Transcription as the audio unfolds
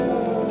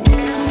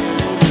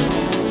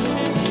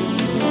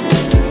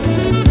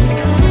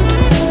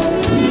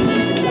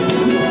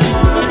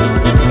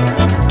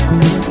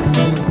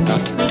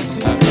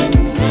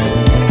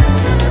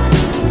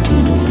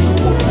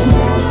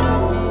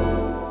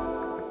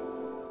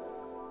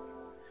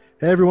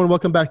Hey everyone,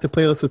 welcome back to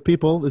Playlist with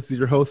People. This is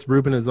your host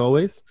Ruben, as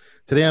always.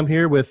 Today I'm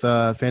here with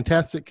a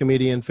fantastic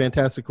comedian,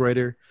 fantastic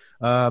writer.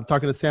 I'm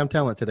talking to Sam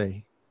Talent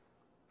today.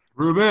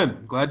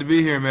 Ruben, glad to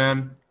be here,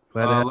 man.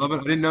 Glad to have. Love it.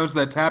 I didn't notice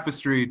that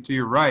tapestry to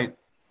your right.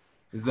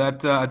 Is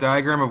that a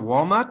diagram of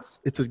walnuts?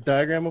 It's a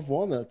diagram of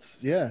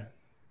walnuts. Yeah,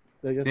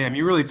 I guess. Damn,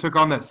 you really took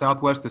on that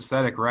Southwest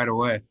aesthetic right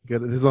away.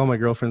 Good. This is all my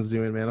girlfriend's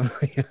doing, man.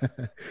 Yeah,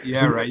 We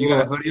got right. a You got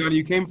a little- hoodie on.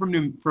 You came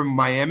from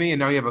Miami, and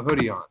now you have a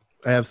hoodie on.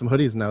 I have some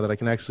hoodies now that I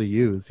can actually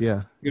use.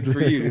 Yeah, Good for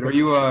you, dude. Are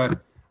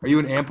you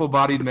an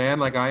ample-bodied man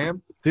like I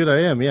am? dude, I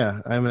am. Yeah,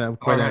 I'm All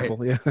quite right,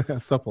 ample. Yeah,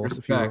 supple, if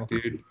you respect, will.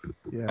 dude.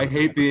 Yeah. I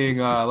hate being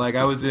like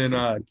I was in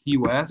Key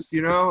West,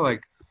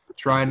 like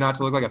trying not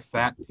to look like a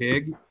fat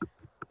pig,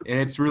 and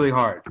it's really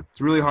hard.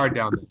 It's really hard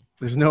down there.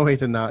 There's no way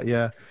to not.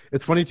 Yeah,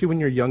 it's funny too when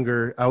you're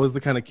younger. I was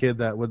the kind of kid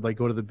that would like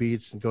go to the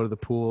beach and go to the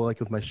pool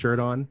like with my shirt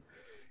on,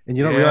 and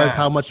you don't realize Yeah.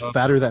 how much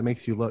fatter that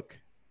makes you look.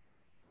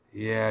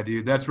 Yeah,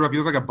 dude, that's rough.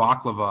 You look like a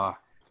baklava.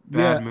 It's a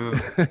Yeah, bad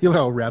move. you're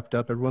all wrapped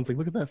up. Everyone's like,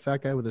 "Look at that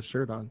fat guy with a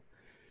shirt on."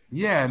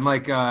 Yeah, and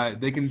like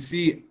they can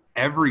see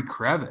every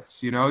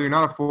crevice. You're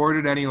not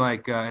afforded any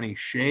any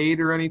shade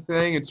or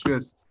anything. It's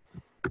just,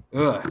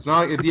 It's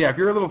not. Yeah, if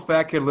you're a little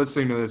fat kid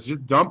listening to this,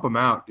 just dump them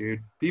out,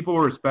 dude. People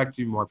will respect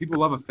you more. People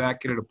love a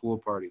fat kid at a pool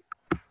party.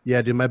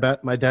 Yeah, dude. My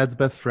dad's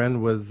best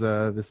friend was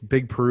this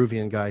big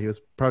Peruvian guy. He was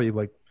probably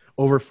like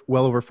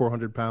well over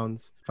 400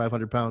 pounds,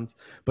 500 pounds.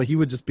 But he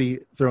would just be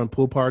throwing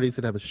pool parties.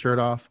 He'd have his shirt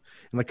off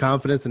and the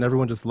confidence, and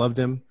everyone just loved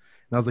him. And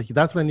I was like,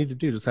 that's what I need to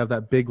do. Just have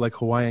that big like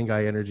Hawaiian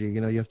guy energy.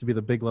 You have to be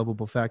the big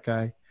lovable fat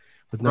guy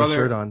with no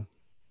shirt Brother, on.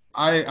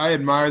 I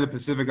admire the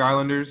Pacific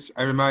Islanders.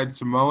 I admire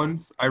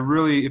Samoans. I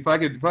really, if I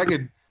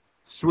could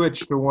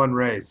switch to one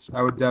race,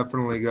 I would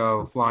definitely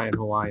go flying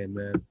Hawaiian,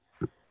 man.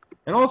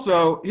 And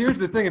also, here's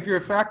the thing: if you're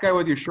a fat guy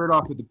with your shirt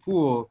off at the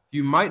pool,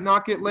 you might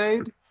not get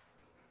laid.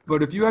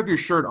 But if you have your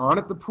shirt on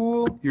at the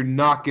pool, you're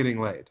not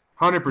getting laid.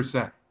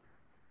 100%.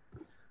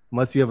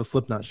 Unless you have a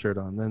Slipknot shirt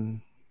on,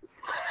 then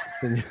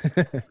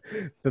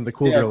then the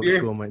cool Yeah, girl at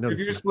school might if notice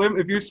you're you.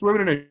 if you're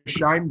swimming in a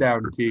shine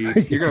down tee,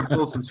 you're gonna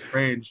pull some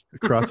strange.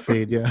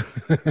 Crossfade, yeah.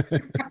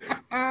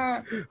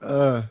 Ah,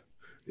 uh,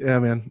 yeah,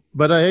 man.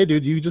 But hey,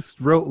 dude, you just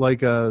wrote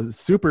like a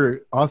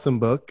super awesome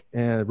book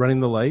and Running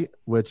the Light,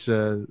 which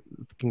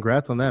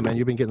congrats on that, man.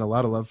 You've been getting a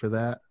lot of love for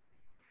that.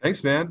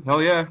 Thanks, man.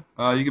 Hell yeah.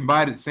 You can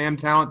buy it at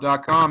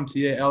samtalent.com,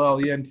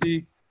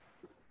 Tallent.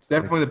 It's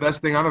definitely the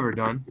best thing I've ever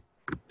done.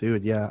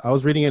 Dude, yeah. I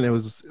was reading it and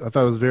I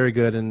thought it was very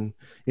good. And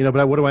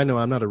but what do I know?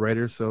 I'm not a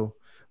writer, so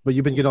but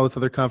you've been getting all this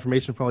other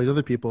confirmation from all these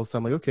other people. So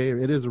I'm like, okay,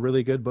 it is a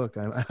really good book.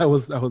 I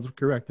was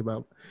correct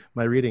about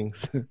my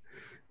readings.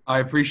 I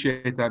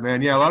appreciate that,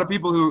 man. Yeah, a lot of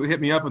people who hit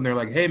me up and they're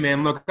like, hey,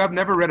 man, look, I've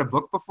never read a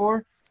book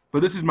before,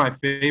 but this is my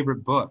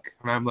favorite book.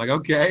 And I'm like,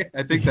 okay,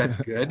 I think that's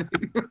good.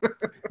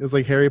 It was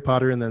like Harry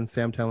Potter and then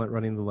Sam Talent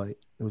Running the Light.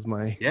 It was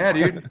my Yeah,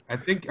 dude. I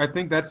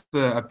think that's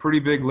a pretty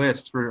big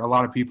list for a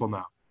lot of people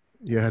now.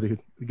 yeah, dude.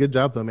 Good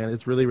job though, man.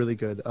 It's really, really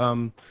good.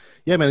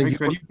 Yeah, man. Thanks,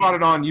 man. You bought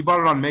it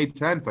on May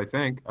 10th, I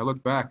think. I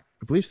looked back.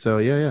 I believe so.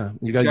 Yeah,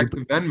 yeah. Check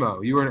the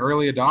Venmo. You were an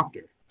early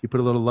adopter. You put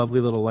a little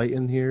lovely little light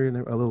in here and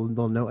a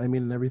little note. I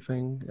mean, and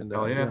everything. And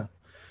Hell yeah. yeah,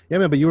 yeah,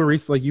 man. But you were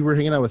like you were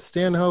hanging out with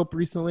Stanhope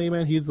recently,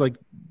 man. He's like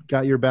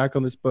got your back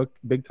on this book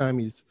big time.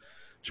 He's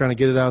trying to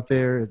get it out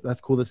there. That's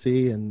cool to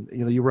see. And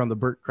you were on the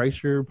Burt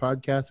Kreischer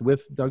podcast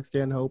with Doug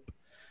Stanhope.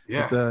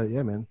 Yeah. It's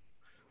yeah, man.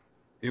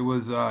 It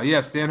was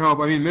Stanhope.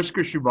 I mean, Mishka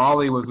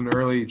Shubaly was an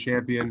early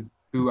champion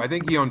who I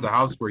think he owns a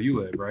house where you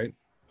live, right?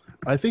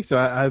 I think so.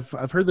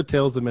 I've heard the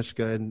tales of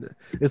Mishka, and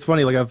it's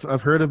funny. Like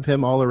I've heard of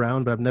him all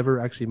around, but I've never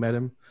actually met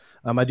him.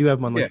 I do have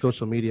him on like Yeah.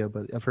 social media,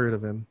 but I've heard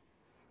of him.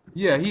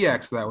 Yeah, he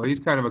acts that way. He's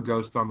kind of a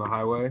ghost on the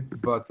highway.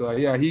 But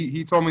yeah,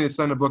 he told me to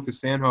send a book to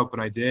Stanhope,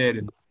 and I did.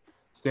 And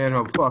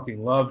Stanhope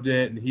fucking loved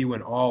it, and he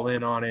went all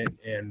in on it.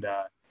 And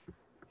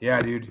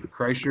yeah, dude,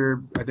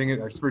 Kreischer, I think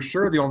it's for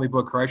sure the only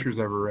book Kreischer's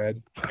ever read.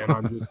 And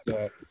I'm just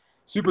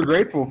super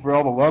grateful for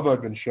all the love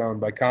I've been shown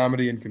by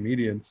comedy and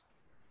comedians.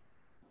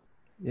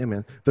 Yeah,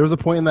 man. There was a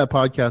point in that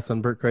podcast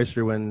on Burt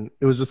Kreischer when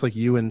it was just like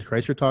you and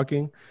Kreischer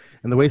talking,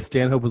 and the way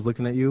Stanhope was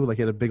looking at you, like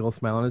he had a big old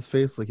smile on his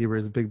face, like you were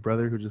his big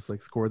brother who just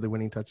like scored the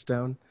winning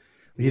touchdown.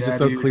 He's just Yeah,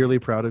 so dude. clearly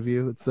proud of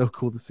you. It's so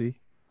cool to see.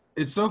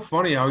 It's so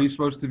funny how he's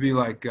supposed to be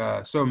like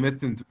so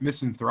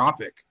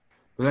misanthropic,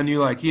 but then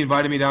he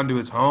invited me down to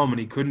his home and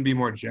he couldn't be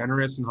more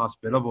generous and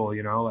hospitable.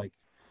 Like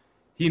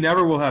he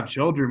never will have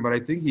children, but I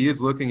think he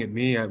is looking at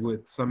me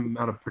with some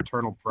amount of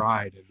paternal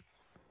pride. And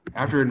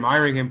after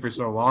admiring him for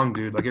so long,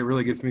 dude, like it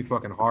really gets me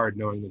fucking hard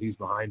knowing that he's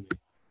behind me.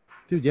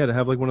 Dude, yeah, to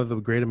have like one of the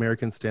great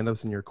American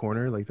stand-ups in your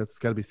corner, like that's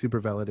got to be super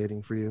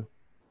validating for you.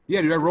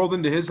 Yeah, dude, I rolled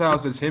into his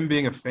house as him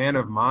being a fan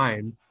of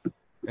mine.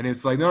 And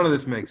it's like, none of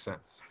this makes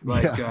sense.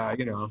 Like, Yeah.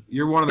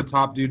 You're one of the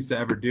top dudes to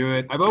ever do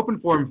it. I've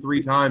opened for him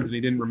 3 times and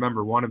he didn't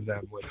remember one of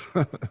them, which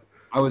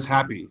I was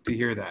happy to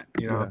hear that,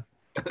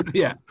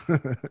 Yeah.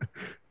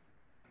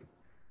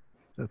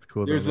 That's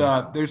cool.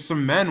 There's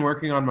some men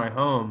working on my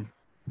home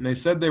and they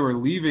said they were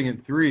leaving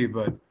at 3,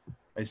 but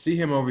I see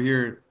him over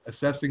here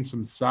assessing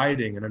some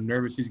siding, and I'm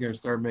nervous he's going to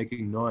start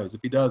making noise.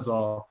 If he does,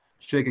 I'll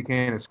shake a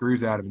can of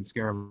screws at him and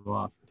scare him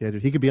off. Yeah,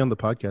 dude, he could be on the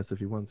podcast if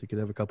he wants. He could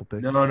have a couple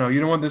picks. No, you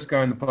don't want this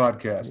guy in the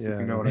podcast, if Yeah,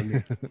 you know what I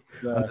mean.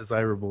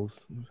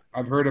 undesirables.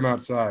 I've heard him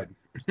outside.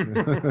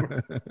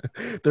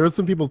 There was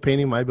some people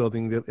painting my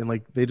building that, and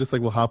like they just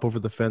like will hop over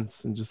the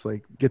fence and just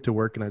like get to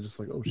work, and I just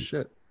like, oh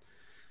shit.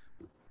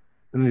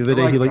 And the other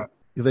day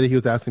the other day he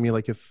was asking me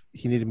like if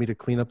he needed me to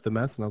clean up the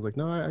mess, and I was like,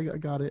 no, I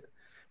got it.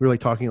 We were like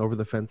talking over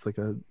the fence like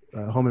a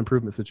home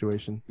improvement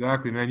situation.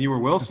 Exactly, man. You were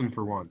Wilson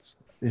for once.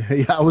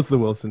 Yeah, I was the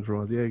Wilson for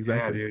once. Yeah,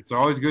 exactly. Yeah, dude. It's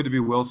always good to be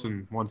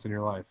Wilson once in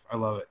your life. I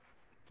love it.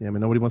 Yeah,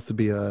 man. Nobody wants to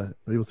be a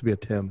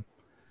Tim.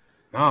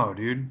 No,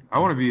 dude. I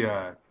want to be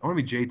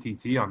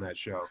JTT on that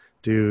show.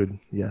 Dude,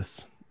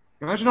 yes.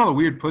 Imagine all the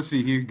weird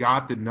pussy he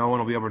got that no one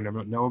will be able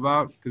to know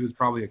about because it's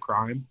probably a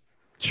crime.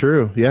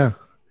 True. Yeah,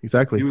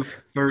 exactly. He was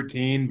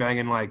 13,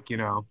 banging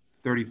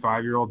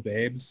 35-year-old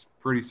babes.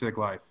 Pretty sick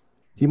life.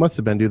 He must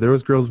have been, dude. There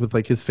was girls with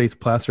like his face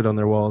plastered on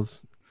their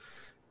walls.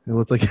 It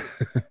looked like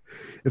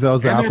if that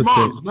was the opposite.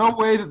 Moms. No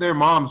way that their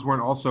moms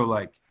weren't also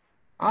like,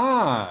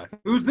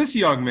 who's this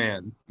young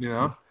man? You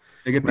know,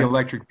 they get the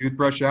electric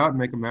toothbrush out and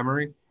make a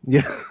memory.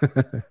 Yeah,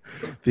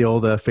 the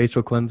old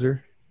facial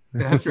cleanser.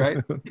 That's right.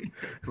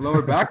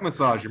 Lower back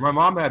massager. My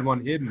mom had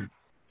one hidden.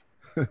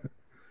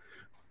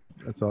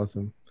 That's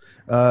awesome.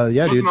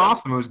 Yeah, dude.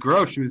 Awesome. It was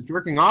gross. She was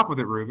jerking off with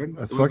it, Ruben.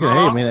 That's fucking. Hey,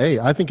 awesome. Man. Hey,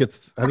 I think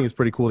it's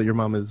pretty cool that your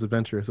mom is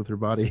adventurous with her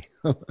body.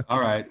 All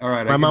right.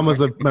 My mom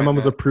was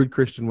a prude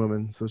Christian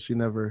woman, so she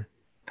never.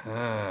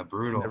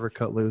 Brutal. Never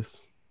cut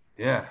loose.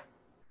 Yeah.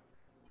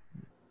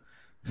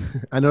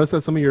 I noticed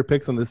that some of your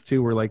picks on this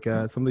too were like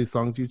some of these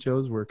songs you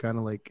chose were kind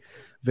of like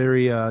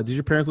very. Did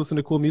your parents listen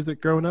to cool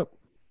music growing up?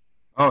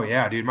 Oh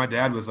yeah, dude. My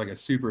dad was like a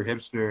super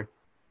hipster.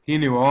 He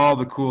knew all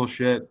the cool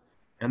shit.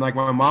 And like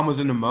my mom was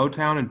into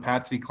Motown and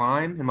Patsy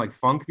Cline and like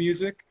funk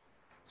music.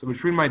 So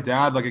between my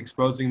dad like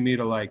exposing me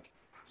to like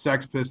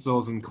Sex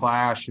Pistols and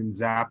Clash and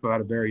Zappa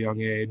at a very young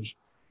age,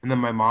 and then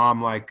my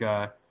mom like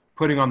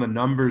putting on the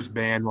Numbers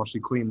band while she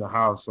cleaned the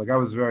house. Like I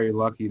was very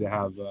lucky to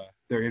have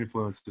their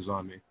influences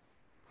on me.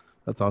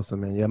 That's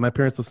awesome, man. Yeah, my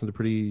parents listened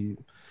to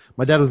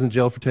my dad was in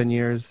jail for 10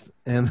 years,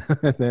 and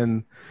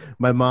then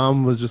my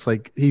mom was just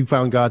like he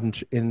found God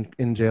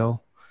in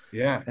jail.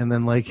 Yeah. And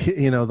then like,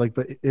 you know, like,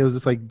 but it was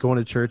just like going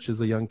to church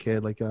as a young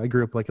kid. Like I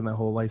grew up like in that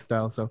whole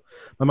lifestyle. So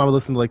my mom would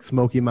listen to like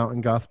Smoky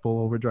Mountain Gospel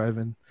while we're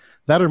driving.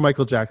 That or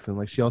Michael Jackson.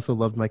 Like she also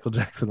loved Michael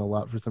Jackson a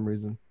lot for some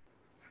reason.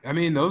 I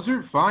mean, those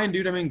are fine,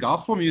 dude. I mean,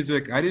 gospel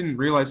music, I didn't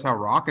realize how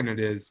rocking it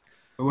is.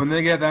 But when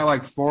they get that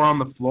like 4 on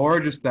the floor,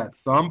 just that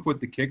thump with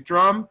the kick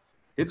drum,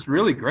 it's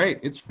really great.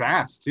 It's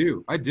fast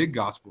too. I dig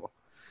gospel.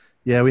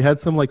 Yeah, we had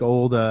some like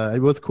old.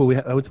 It was cool.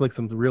 I went to like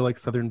some real like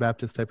Southern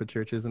Baptist type of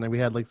churches, and then we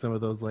had like some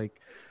of those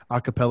like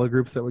a cappella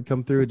groups that would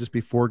come through. It'd just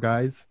be 4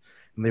 guys,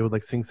 and they would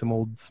like sing some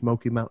old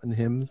Smoky Mountain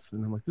hymns.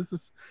 And I'm like, this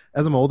is.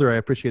 As I'm older, I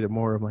appreciate it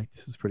more. I'm like,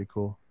 this is pretty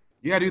cool.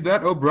 Yeah, dude,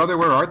 that "Oh Brother,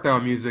 Where Art Thou"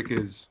 music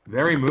is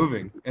very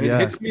moving, and it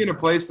hits me in a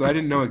place that I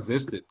didn't know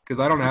existed because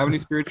I don't have any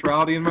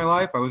spirituality in my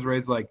life. I was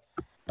raised like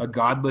a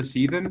godless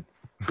heathen,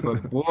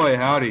 but boy,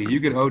 howdy,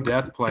 you get "Oh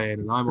Death" playing,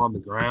 and I'm on the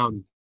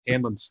ground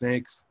handling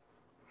snakes.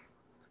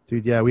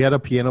 Dude, yeah, we had a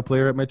piano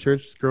player at my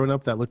church growing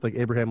up that looked like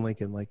Abraham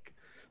Lincoln, like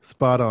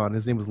spot on.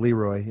 His name was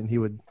Leroy, and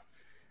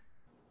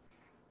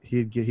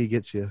he'd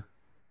get you.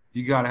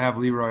 You got to have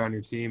Leroy on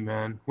your team,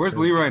 man. Where's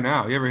Leroy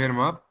now? You ever hit him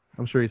up?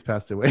 I'm sure he's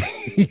passed away.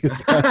 he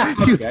was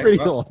pretty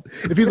old.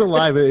 If he's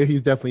alive, he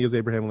definitely is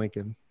Abraham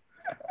Lincoln.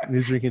 And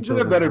he's drinking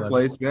children's blood. He's in a better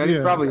place, man. He's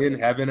probably in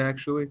heaven,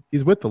 actually.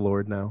 He's with the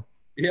Lord now.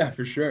 Yeah,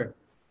 for sure.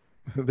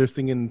 They're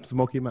singing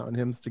Smoky Mountain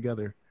hymns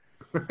together.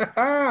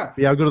 Yeah,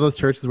 I'll go to those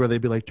churches where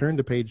they'd be like, turn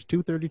to page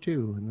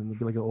 232, and then there'd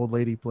be like an old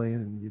lady playing,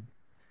 and you'd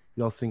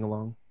all sing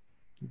along.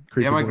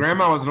 Creepy my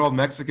grandma was an old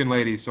Mexican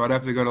lady, so I'd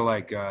have to go to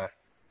like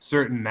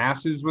certain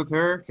masses with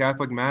her,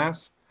 Catholic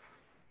mass.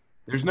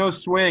 There's no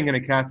swing in a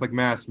Catholic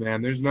mass,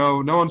 man. There's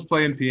no one's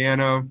playing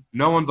piano.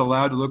 No one's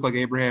allowed to look like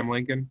Abraham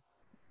Lincoln.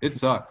 It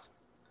sucks.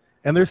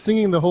 And they're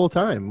singing the whole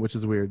time, which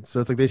is weird. So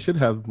it's like they should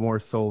have more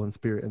soul and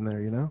spirit in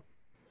there, you know?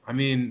 I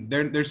mean,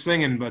 they're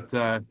singing, but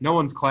no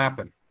one's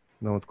clapping.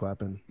 No one's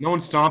clapping. No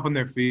one's stomping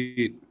their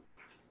feet.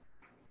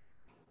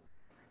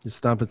 Just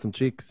stomping some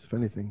cheeks, if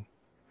anything.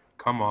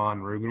 Come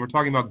on, Ruben. We're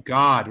talking about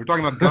God. We're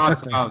talking about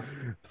God's house.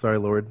 Sorry,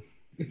 Lord.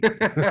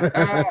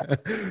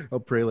 I'll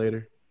pray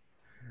later.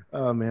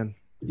 Oh, man.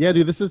 Yeah,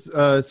 dude, this is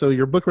so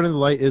your book Running the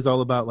Light is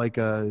all about like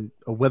a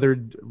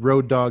weathered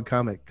road dog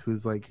comic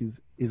who's like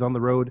he's on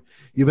the road.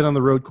 You've been on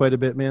the road quite a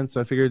bit, man.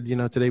 So I figured,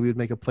 today we would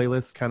make a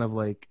playlist kind of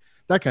like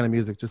that kind of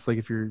music, just like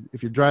if you're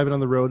driving on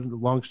the road, a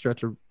long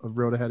stretch of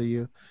road ahead of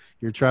you,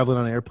 you're traveling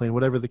on an airplane,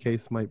 whatever the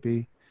case might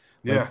be.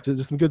 Yeah, like,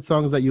 just some good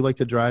songs that you like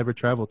to drive or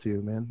travel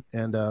to, man.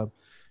 And yeah,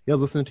 I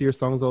was listening to your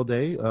songs all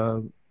day.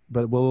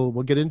 But we'll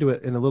get into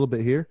it in a little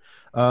bit here.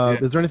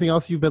 Is there anything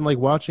else you've been like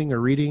watching or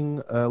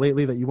reading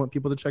lately that you want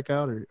people to check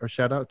out or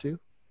shout out to?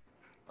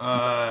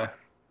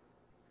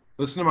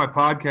 Listen to my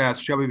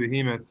podcast, Shelby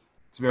Behemoth.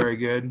 It's very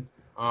good.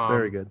 It's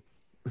very good.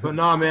 But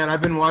no, man,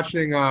 I've been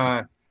watching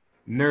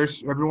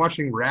I've been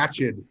watching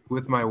Ratched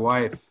with my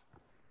wife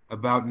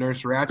about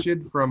Nurse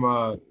Ratched from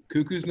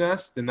Cuckoo's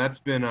Nest, and that's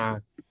been.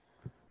 Have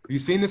you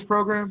seen this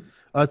program?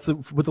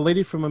 With the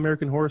lady from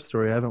American Horror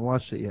Story. I haven't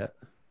watched it yet.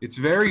 It's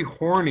very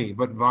horny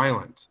but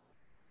violent,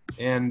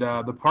 and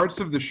the parts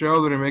of the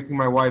show that are making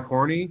my wife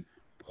horny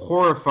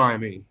horrify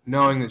me,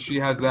 knowing that she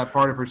has that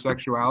part of her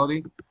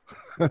sexuality.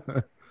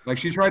 Like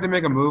she tried to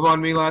make a move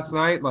on me last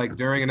night, like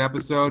during an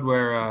episode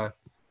where a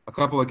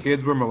couple of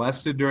kids were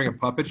molested during a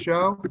puppet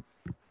show.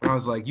 And I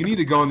was like, you need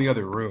to go in the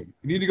other room.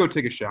 You need to go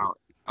take a shower.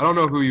 I don't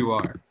know who you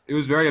are. It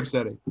was very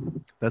upsetting.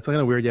 That's kind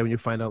of weird. Yeah, when you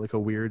find out like a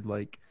weird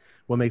like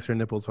what makes her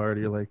nipples hard,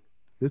 you're like,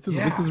 this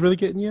Yeah. is really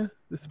getting you.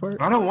 This part.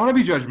 I don't want to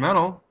be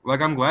judgmental.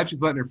 Like I'm glad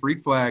she's letting her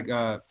freak flag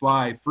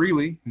fly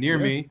freely near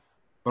Yeah. me,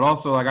 but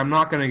also like I'm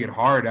not gonna get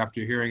hard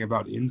after hearing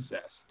about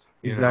incest.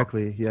 You know?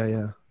 Exactly.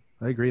 Yeah.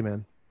 I agree,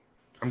 man.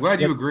 I'm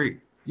glad Yep. you agree.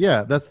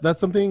 Yeah, that's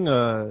something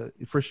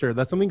for sure.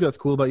 That's something that's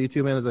cool about you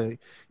too, man. Is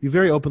you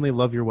very openly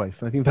love your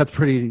wife. I think it's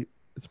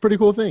a pretty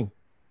cool thing.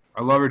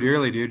 I love her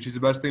dearly, dude. She's the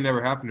best thing that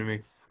ever happened to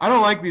me. I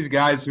don't like these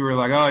guys who are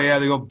like, oh yeah,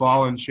 they go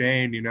ball and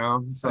chain, you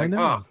know? It's I like,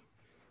 know. oh,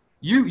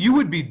 you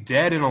would be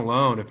dead and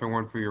alone if it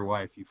weren't for your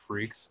wife, you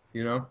freaks,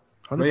 you know?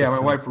 But yeah, my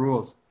 100%. wife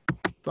rules.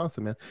 It's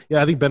awesome, man.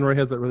 Yeah, I think Ben Roy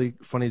has that really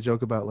funny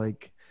joke about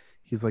like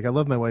he's like, I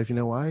love my wife. You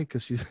know why?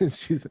 Because she's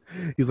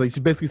he's like she's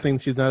basically saying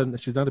she's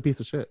not a piece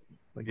of shit.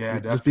 Like Yeah,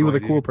 just be with a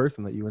definitely, cool dude.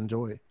 person that you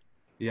enjoy.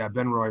 Yeah,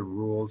 Ben Roy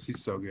rules.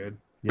 He's so good.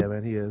 Yeah,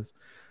 man, he is.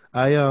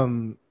 I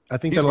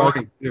think He's that a lot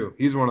horny too.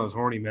 He's one of those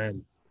horny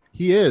men.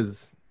 he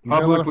is. He's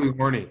got a lot of Publicly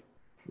horny.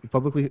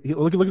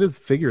 look at his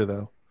figure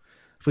though.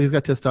 I feel he's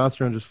got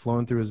testosterone just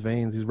flowing through his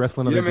veins. He's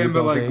wrestling Yeah, other man, dudes but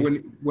all like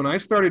day. when I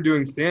started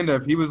doing stand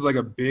up, he was like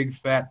a big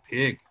fat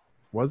pig.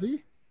 Was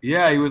he?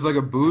 Yeah, he was like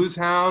a booze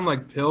hound,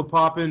 like pill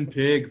popping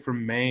pig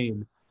from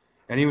Maine.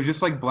 And he was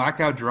just like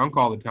blackout drunk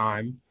all the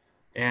time.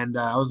 And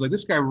I was like,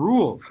 this guy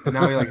rules. And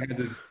now he like he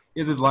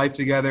has his life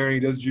together and he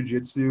does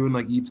jujitsu and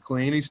like eats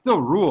clean. He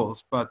still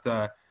rules. But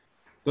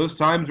those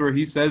times where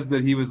he says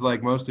that he was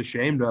like most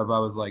ashamed of, I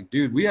was like,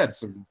 dude, we had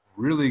some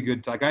really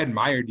good like I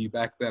admired you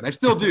back then. I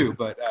still do,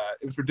 but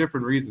it was for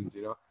different reasons,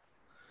 you know.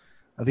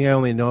 I think I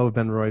only know of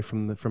Ben Roy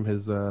from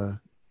his when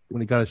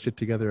he got his shit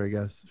together, I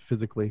guess,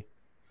 physically.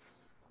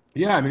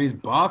 Yeah, I mean he's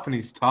buff and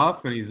he's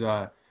tough and he's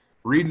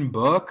reading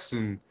books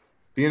and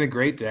being a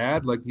great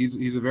dad. Like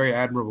he's a very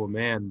admirable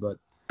man, but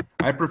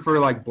I prefer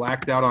like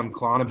blacked out on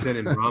Klonopin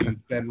and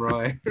rum Ben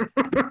Roy.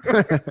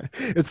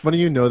 It's funny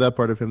you know that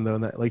part of him though,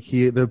 and that like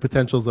the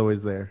potential's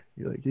always there.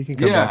 You're like, you can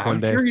come Yeah, back one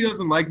I'm day. sure he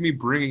doesn't like me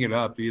bringing it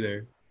up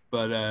either.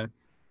 But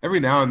every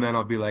now and then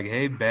I'll be like,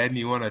 "Hey Ben,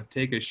 you want to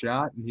take a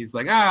shot?" And he's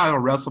like, "It'll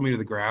wrestle me to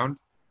the ground."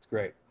 It's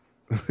great.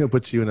 He'll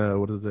put you in a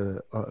what is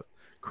it,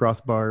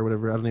 crossbar or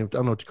whatever. I don't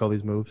know what you call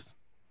these moves.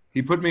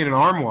 He put me in an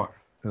armoire.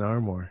 An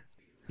armoire.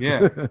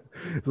 Yeah,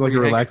 It's like a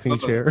you hang relaxing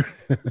yourself chair.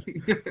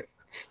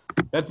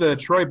 that's a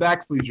Troy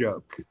Baxley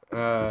joke.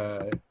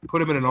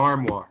 Put him in an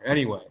armoire.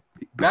 Anyway,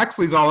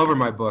 Baxley's all over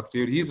my book,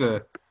 dude.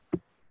 Do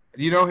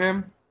you know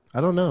him? I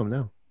don't know.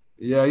 No.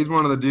 Yeah, he's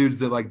one of the dudes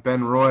that like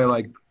Ben Roy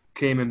like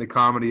came into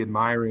comedy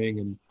admiring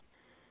and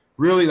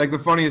really like the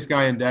funniest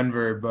guy in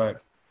Denver,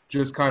 but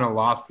just kind of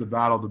lost the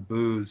battle to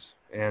booze.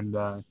 And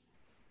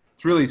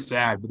it's really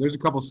sad. But there's a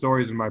couple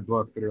stories in my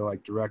book that are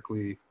like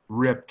directly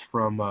ripped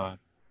from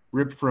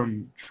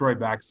Troy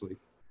Baxley.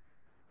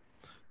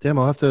 Damn,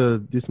 I'll have to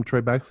do some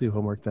Troy Baxley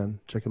homework then.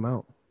 Check him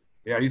out.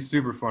 Yeah, he's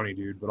super funny,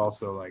 dude. But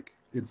also like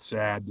it's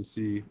sad to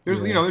see.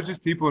 There's Yeah. there's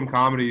just people in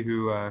comedy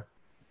who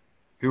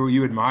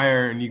you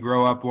admire and you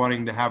grow up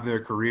wanting to have their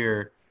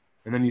career.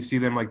 And then you see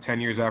them like 10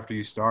 years after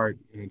you start,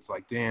 and it's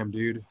like, damn,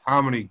 dude,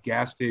 how many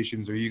gas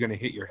stations are you going to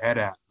hit your head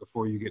at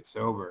before you get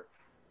sober?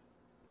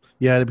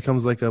 Yeah, it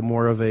becomes like a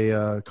more of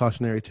a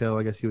cautionary tale,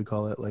 I guess you would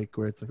call it, like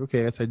where it's like, okay,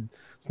 it's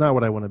not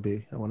what I want to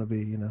be. I want to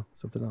be,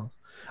 something else.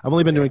 I've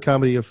only been doing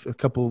comedy a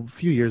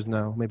few years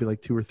now, maybe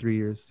like 2 or 3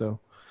 years. So,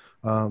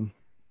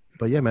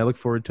 but yeah, man, I look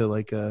forward to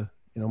like,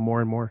 more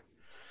and more.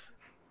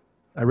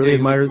 I really You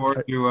admire. look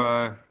forward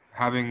to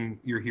having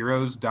your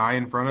heroes die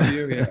in front of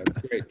you. Yeah, it's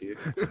great,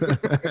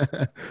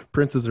 dude.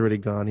 Prince is already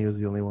gone. He was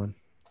the only one.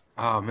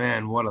 Oh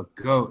man, what a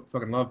goat!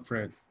 Fucking love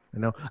Prince. I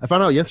know. I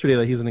found out yesterday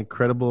that he's an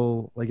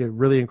incredible, like a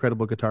really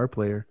incredible guitar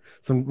player.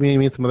 Me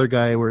and some other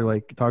guy were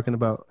like talking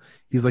about.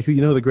 He's like,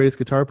 who the greatest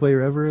guitar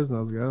player ever is? And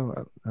I was like,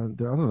 I don't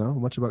know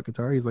much about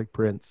guitar. He's like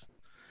Prince,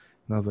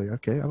 and I was like,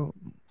 okay,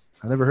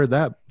 I never heard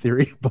that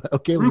theory, but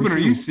okay. let me Ruben, are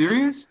see. you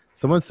serious?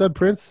 Someone said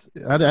Prince.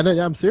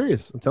 I'm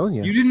serious. I'm telling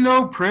you. You didn't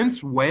know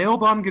Prince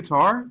wailed on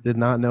guitar? Did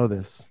not know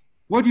this.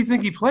 What do you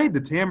think he played?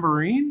 The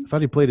tambourine? I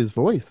thought he played his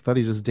voice. I thought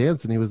he just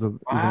danced, and he was an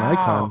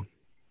icon.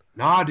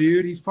 Nah,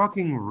 dude, he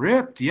fucking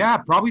ripped. Yeah,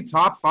 probably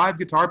top 5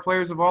 guitar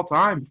players of all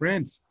time,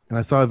 Prince. And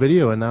I saw a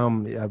video, and now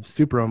I'm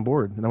super on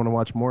board, and I want to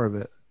watch more of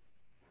it.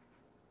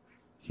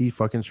 He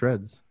fucking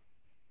shreds.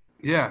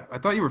 Yeah, I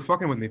thought you were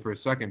fucking with me for a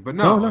second, but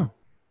no. No.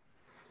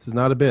 This is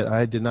not a bit.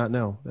 I did not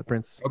know that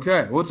Prince.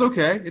 Okay, well, it's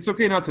okay. It's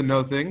okay not to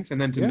know things and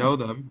then to know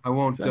them. I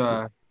won't.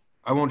 Exactly.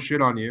 I won't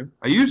shit on you.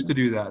 I used to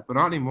do that, but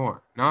not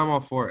anymore. Now I'm all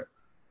for it.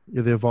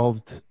 You're the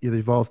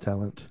evolved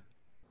talent.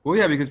 Well,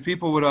 yeah, because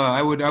people would,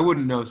 I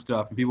wouldn't know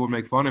stuff, and people would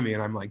make fun of me,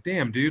 and I'm like,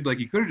 damn, dude, like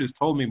you could have just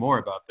told me more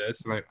about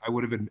this, and I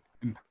would have been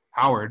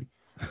empowered.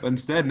 But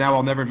instead, now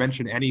I'll never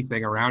mention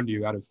anything around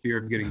you out of fear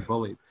of getting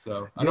bullied.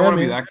 So I don't Yeah, want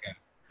to be man. that guy.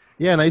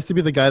 Yeah, and I used to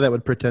be the guy that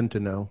would pretend to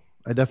know.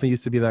 I definitely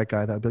used to be that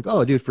guy that would be like,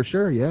 "Oh, dude, for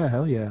sure, yeah,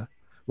 hell yeah,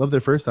 love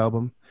their first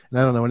album," and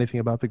I don't know anything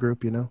about the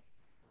group, you know.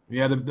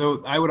 Yeah,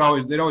 I would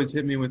always, they'd always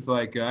hit me with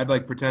like, I'd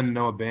like pretend to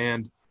know a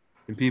band,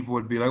 and people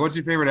would be like, "What's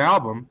your favorite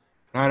album?"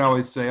 And I'd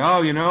always say, "Oh,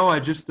 I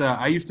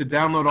used to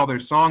download all their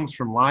songs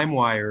from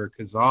LimeWire or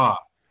Kazaa,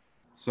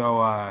 so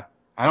I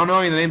don't know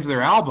any of the names of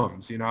their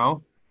albums, you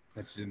know."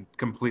 That's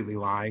completely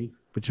lying.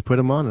 But you put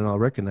them on, and I'll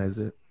recognize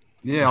it.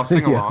 Yeah, I'll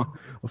sing Yeah, along.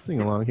 I'll sing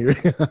along here.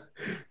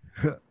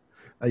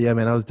 Yeah,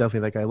 man, I was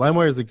definitely that guy.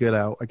 LimeWire is a good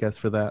out, I guess,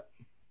 for that.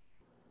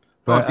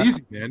 Oh, it's But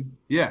easy, man.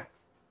 Yeah.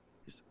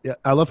 yeah,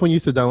 I love when you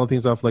used to download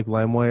things off like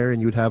LimeWire,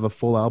 and you would have a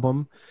full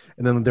album,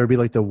 and then there'd be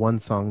like the one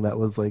song that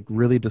was like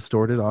really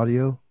distorted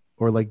audio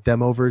or like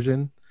demo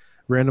version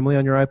randomly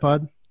on your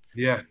iPod.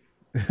 Yeah.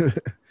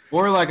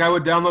 Or like I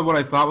would download what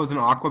I thought was an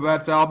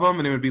Aquabats album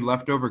and it would be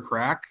leftover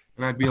crack.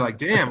 And I'd be like,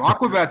 damn,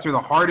 Aquabats are the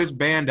hardest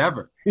band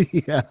ever.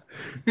 Yeah,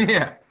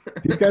 Yeah.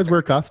 these guys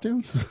wear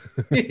costumes.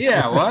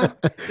 Yeah,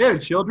 what? Yeah, a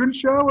children's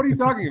show? What are you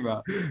talking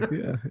about?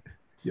 Yeah,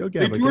 yo,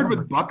 They Gabba, toured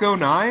with Bucko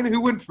Nine?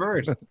 Who went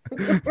first?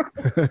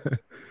 Gabba.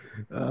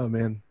 Oh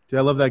man, dude,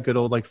 I love that good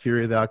old like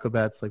Fury of the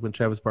Aquabats, like when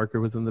Travis Barker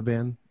was in the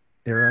band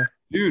era.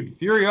 Dude,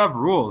 Fury of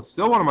Rules.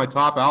 Still one of my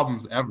top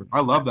albums ever. I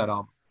love that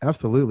album.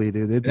 Absolutely,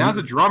 dude. And as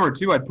a drummer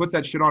too, I'd put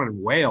that shit on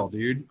and wail,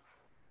 dude.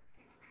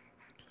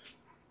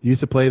 You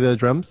used to play the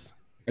drums?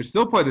 I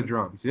still play the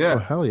drums. Oh Yeah.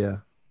 hell yeah.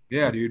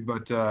 Yeah, dude.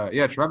 But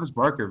yeah, Travis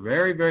Barker,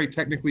 very, very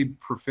technically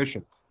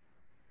proficient.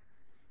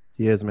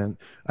 He is, man.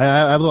 I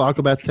have a little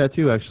Aquabats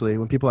tattoo actually.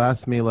 When people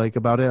ask me like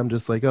about it, I'm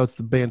just like, oh, it's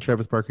the band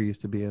Travis Barker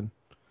used to be in.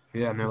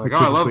 Yeah, and they're It's like, the oh,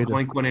 I quickest love way to,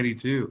 Blink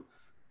 182.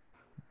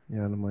 yeah,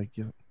 and I'm like,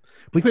 yeah.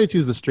 Blink-182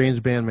 is a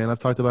strange band, man. I've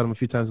talked about them a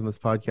few times on this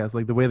podcast.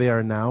 Like the way they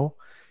are now,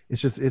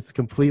 it's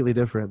completely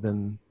different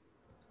than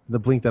the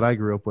Blink that I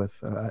grew up with.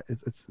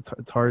 It's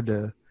hard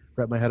to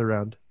wrap my head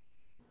around.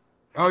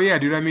 Oh yeah,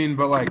 dude. I mean,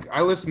 but like,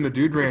 I listened to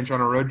Dude Ranch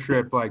on a road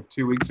trip like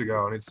 2 weeks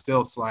ago, and it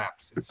still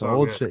slaps. It's The so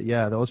old good. shit,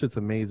 yeah, the old shit's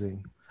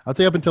amazing. I'll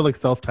say up until like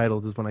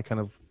self-titled is when I kind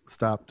of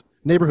stopped.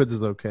 Neighborhoods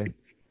is okay.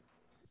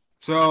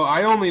 So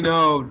I only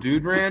know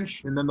Dude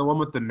Ranch, and then the one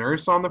with the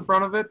nurse on the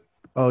front of it.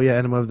 Oh yeah,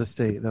 Enema of the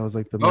State. That was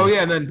like the Oh most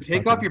yeah, and then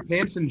take off fucking- your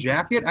pants and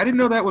jacket. I didn't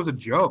know that was a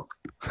joke.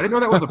 I didn't know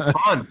that was a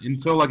pun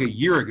until like a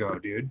year ago,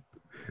 dude.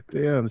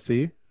 Damn,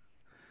 see?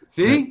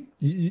 See?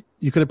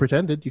 You could have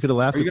pretended. You could have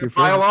laughed Are you with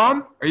gonna your pile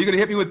friends. on? Are you gonna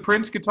hit me with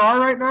Prince guitar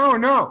right now or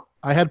no?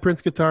 I had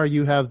Prince guitar.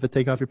 You have the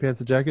take off your pants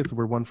and jacket, so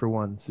we're 1 for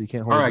 1. So you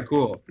can't hold All right,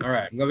 cool. All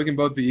right, I'm glad we can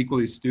both be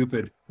equally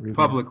stupid it.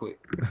 publicly.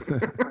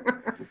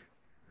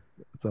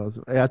 That's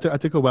awesome. Yeah, I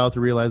took a while to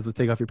realize the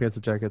take off your pants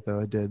and jacket, though.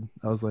 I did.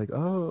 I was like,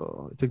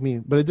 oh, it took me,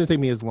 but it didn't take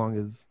me as long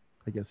as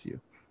I guess you.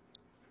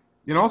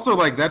 And also,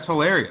 like, that's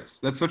hilarious.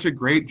 That's such a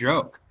great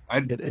joke.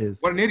 It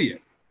is. What an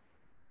idiot.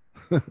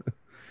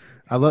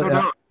 I love So it.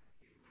 dumb.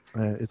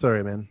 It's all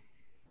right, man.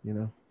 You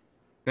know,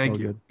 Thank all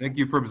you. good. Thank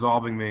you for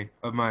absolving me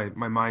of my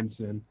mind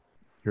sin.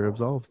 you're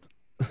absolved.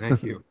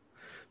 Thank you.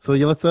 So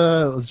yeah, let's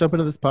jump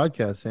into this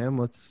podcast, Sam.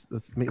 Let's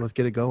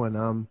get it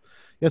going.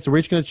 Yeah, so we're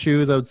each gonna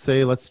choose. I would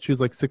say let's choose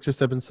like 6 or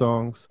 7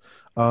 songs.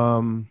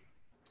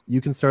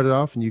 You can start it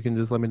off, and you can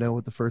just let me know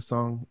what the first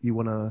song you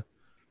wanna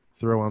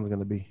throw on is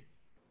gonna be.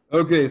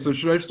 Okay, so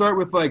should I start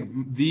with like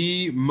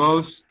the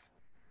most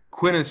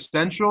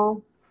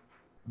quintessential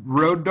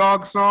Road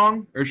Dogg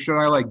song, or should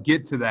I like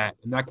get to that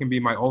and that can be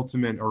my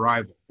ultimate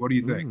arrival? What do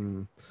you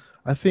think?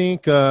 I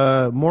think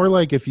more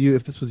like if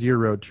this was your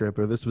road trip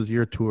or this was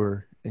your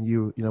tour, and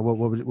you know what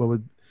would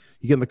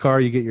you get in the car?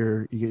 You get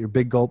your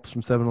big gulps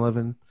from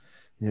 7-Eleven.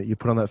 You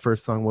put on that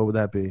first song. What would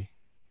that be?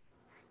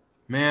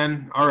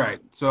 Man, all right.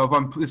 So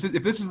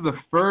if this is the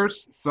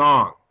first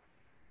song,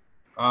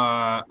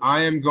 I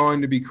am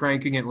going to be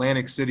cranking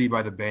Atlantic City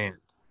by the band.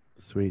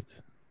 Sweet.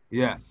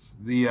 Yes,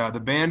 the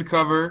band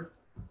cover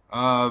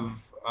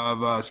of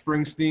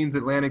Springsteen's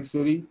Atlantic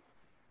City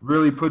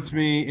really puts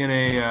me in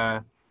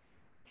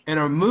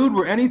a mood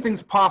where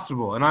anything's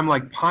possible, and I'm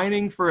like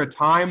pining for a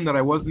time that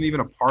I wasn't even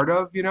a part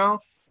of, you know.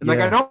 And like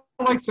Yeah. I don't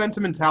like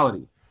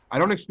sentimentality. I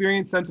don't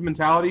experience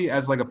sentimentality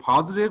as like a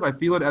positive. I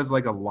feel it as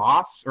like a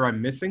loss or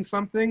I'm missing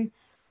something.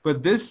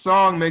 But this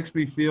song makes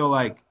me feel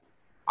like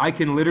I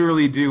can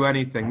literally do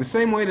anything. The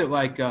same way that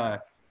like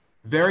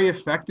very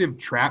effective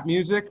trap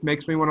music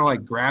makes me want to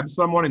like grab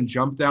someone and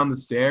jump down the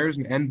stairs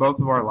and end both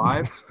of our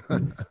lives.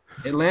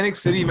 Atlantic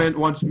City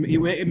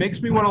it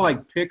makes me want to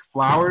like pick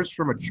flowers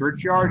from a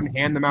churchyard and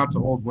hand them out to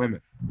old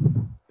women.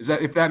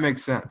 If that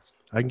makes sense?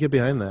 I can get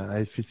behind that.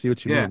 I see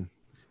what you Yeah. mean.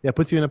 Yeah, it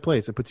puts you in a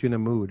place. It puts you in a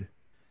mood.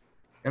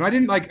 And I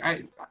didn't like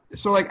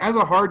so like as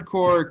a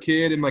hardcore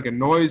kid and like a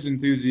noise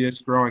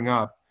enthusiast growing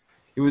up,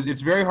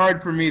 it's very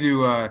hard for me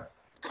to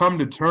come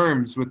to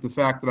terms with the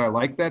fact that I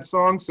like that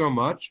song so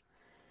much,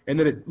 and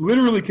that it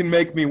literally can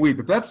make me weep.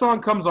 If that song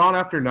comes on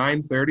after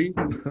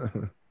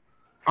 9:30,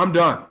 I'm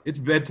done. It's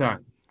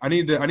bedtime. I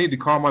need to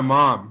call my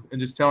mom and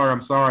just tell her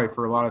I'm sorry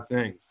for a lot of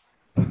things.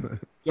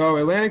 So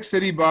Atlantic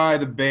City by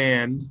the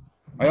band.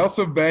 I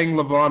also banged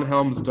Levon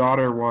Helm's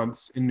daughter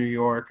once in New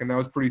York, and that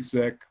was pretty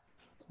sick.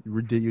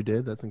 You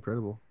did? That's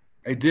incredible.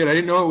 I did. I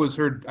didn't know it was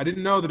her. I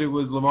didn't know that it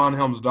was Levon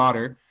Helm's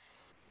daughter,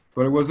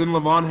 but it was in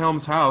Levon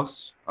Helm's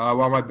house.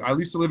 I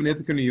used to live in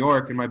Ithaca, New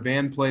York, and my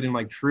band played in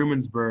like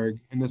Trumansburg,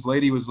 and this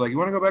lady was like, "You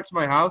want to go back to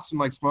my house and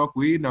like smoke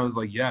weed?" And I was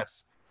like,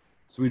 "Yes."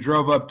 So we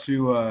drove up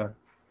to I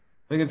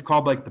think it's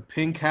called like the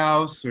Pink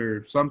House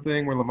or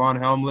something where Levon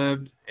Helm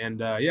lived,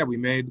 and yeah, we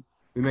made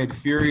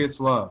Furious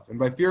Love, and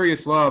by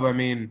Furious Love I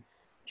mean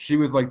she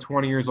was like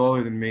 20 years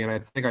older than me, and I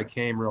think I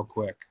came real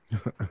quick.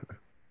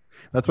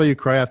 That's why you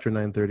cry after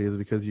 9:30 is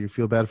because you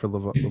feel bad for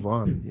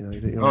Levon. You know, you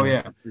don't Oh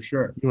yeah, for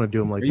sure. you want to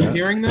do him like Are you that.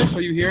 hearing this?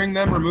 Are you hearing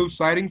them remove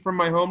siding from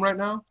my home right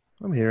now?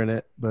 I'm hearing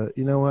it, but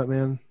you know what,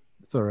 man?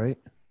 It's all right.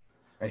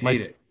 I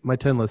hate it. My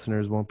 10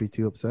 listeners won't be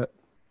too upset.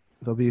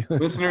 They'll be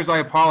Listeners, I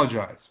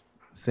apologize.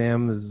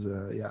 Sam is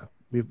yeah.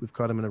 We've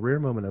caught him in a rare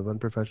moment of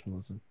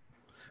unprofessionalism.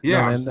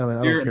 Yeah, man,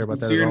 I don't care about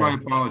that sincere at in my all.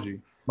 apology.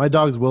 My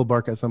dogs will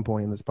bark at some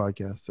point in this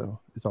podcast, so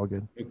it's all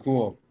good.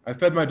 Cool. I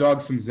fed my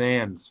dog some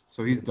Zans,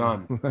 so he's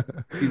done.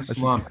 He's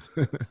slumped.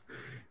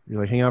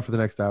 You're like, hang out for the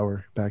next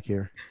hour back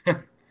here.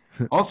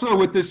 Also,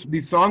 with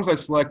these songs I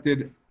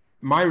selected,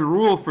 my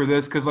rule for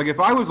this, because like if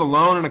I was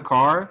alone in a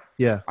car,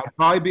 Yeah. I'd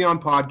probably be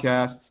on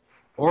podcasts,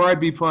 or I'd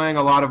be playing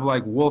a lot of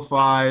like Wolf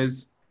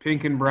Eyes,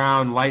 Pink and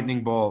Brown,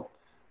 Lightning Bolt,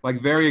 like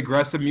very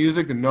aggressive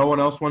music that no one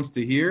else wants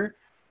to hear.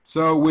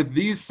 So with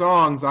these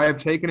songs, I have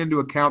taken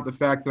into account the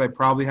fact that I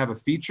probably have a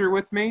feature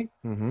with me,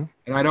 Mm-hmm.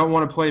 and I don't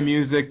want to play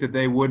music that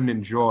they wouldn't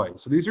enjoy.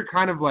 So these are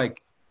kind of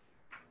like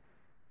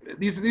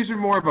these are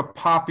more of a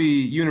poppy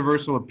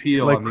universal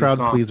appeal, Like on these crowd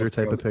songs. pleaser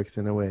type of picks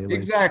in a way. Like,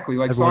 Exactly,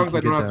 like everyone songs I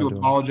can don't get have to down to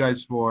 'em.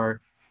 apologize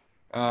for.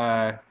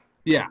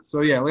 Yeah,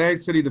 so yeah, Atlantic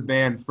City, the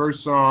band,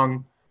 first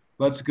song,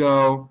 let's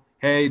go.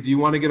 Hey, do you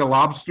want to get a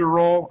lobster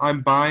roll?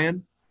 I'm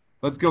buying.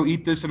 Let's go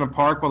eat this in a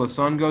park while the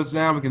sun goes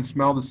down. We can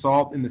smell the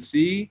salt in the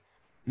sea.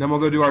 And then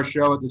we'll go do our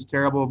show at this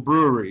terrible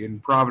brewery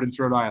in Providence,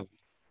 Rhode Island.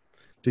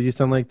 Do you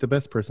sound like the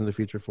best person to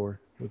feature for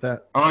with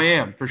that? Oh, I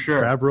am, for sure.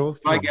 Crab rolls?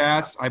 I buy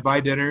gas, I buy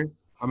dinner.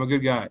 I'm a good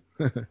guy.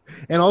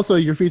 And also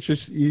your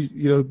features,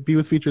 you know, be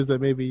with features that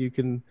maybe you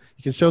can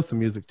show some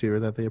music to, or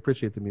that they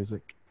appreciate the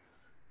music.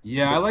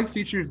 Yeah, I like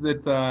features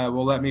that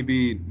will let me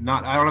be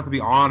not. I don't have to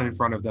be on in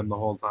front of them the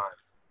whole time.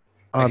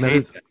 I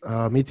hate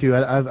Me too.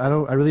 I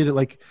really did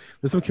like.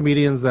 There's some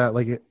comedians that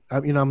like.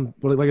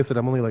 Like I said,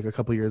 I'm only like a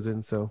couple years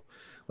in, so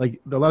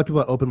like a lot of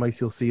people at open mics,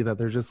 you'll see that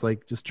they're just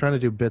trying to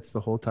do bits the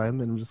whole time,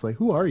 and I'm just like,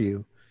 who are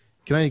you?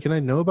 Can I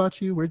know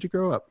about you? Where'd you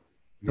grow up?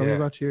 Tell me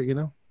about you. You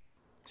know?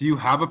 Do you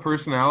have a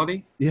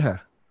personality? Yeah.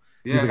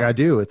 Yeah. He's like, I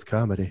do. It's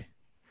comedy.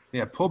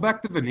 Yeah, pull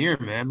back the veneer,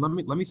 man. Let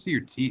me see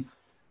your teeth.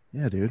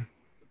 Yeah, dude.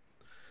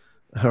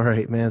 All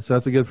right, man. So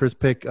that's a good first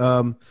pick.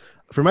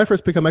 For my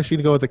first pick, I'm actually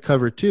gonna go with a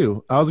cover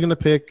too. I was gonna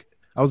pick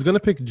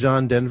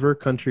John Denver,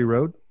 Country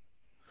Road.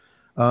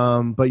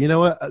 But you know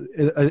what?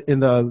 In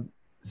the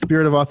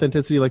spirit of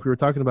authenticity, like we were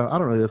talking about, I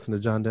don't really listen to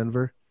John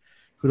Denver.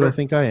 Who do I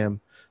think I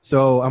am?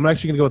 So I'm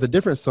actually gonna go with a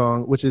different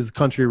song, which is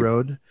Country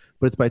Road,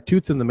 but it's by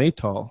Toots and the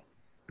Maytall.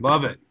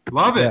 Love it.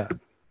 Love it. Yeah.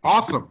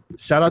 Awesome.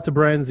 Shout out to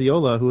Brian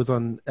Ziola, who was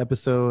on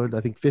episode,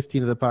 I think,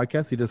 15 of the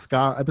podcast. He did a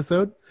ska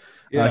episode.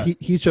 Yeah.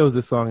 He chose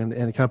this song and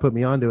it kind of put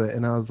me onto it.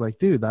 And I was like,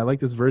 dude, I like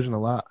this version a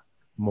lot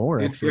more.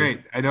 It's actually.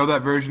 great. I know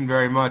that version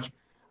very much.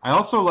 I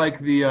also like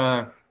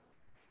the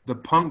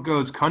Punk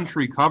Goes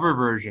Country cover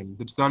version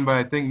that's done by,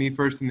 I think, Me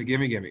First and the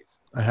Gimme Gimmes.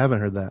 I haven't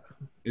heard that.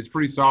 It's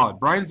pretty solid.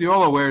 Brian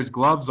Ziola wears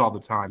gloves all the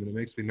time, and it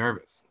makes me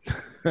nervous.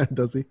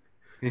 Does he?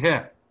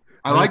 Yeah.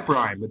 I like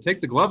Brian, but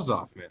take the gloves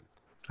off, man.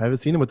 I haven't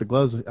seen him with the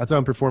gloves. I saw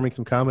him performing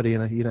some comedy,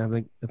 and I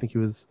think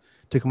he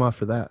took him off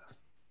for that.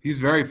 He's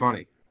very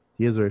funny.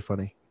 He is very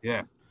funny.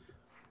 Yeah.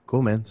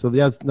 Cool, man. So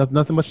yeah,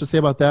 nothing much to say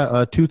about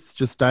that. Toots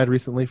just died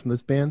recently from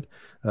this band.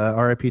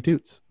 R.I.P.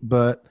 Toots.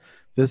 But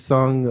this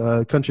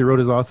song, Country Road,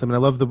 is awesome, and I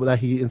love that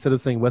he, instead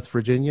of saying West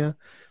Virginia,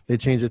 they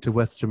changed it to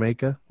West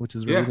Jamaica, which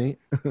is really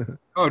neat.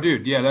 Oh,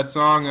 dude, yeah, that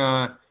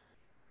song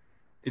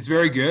is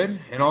very good,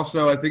 and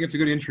also I think it's a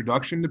good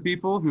introduction to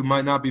people who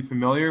might not be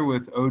familiar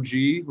with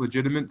OG,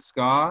 legitimate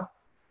ska,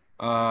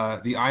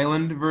 the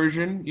island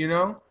version, you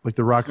know? Like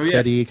the rock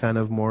steady kind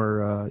of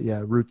more,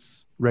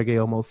 roots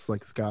reggae, almost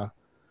like ska.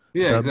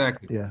 Yeah,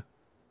 exactly. Yeah,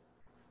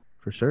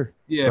 for sure.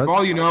 Yeah, so if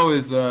all you know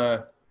is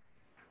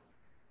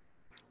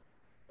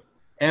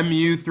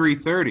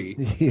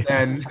MU330,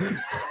 then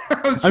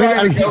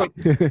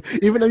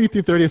even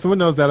MU330, if someone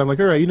knows that, I'm like,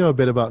 all right, you know a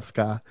bit about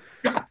ska.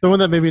 Someone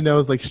that maybe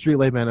knows like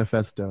Streetlight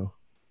Manifesto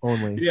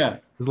only. Yeah.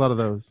 There's a lot of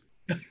those.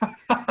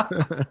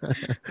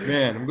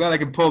 Man, I'm glad I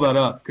can pull that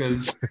up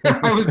because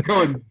I was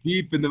going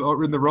deep in the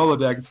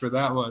Rolodex for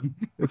that one.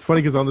 It's funny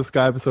because on the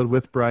Ska episode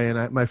with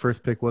Brian, my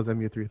first pick was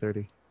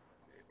MU330.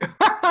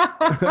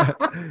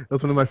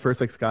 That's one of my first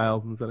like ska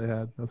albums that I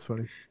had. That's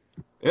funny.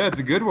 Yeah, it's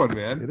a good one,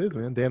 man. It is,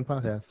 man. Dan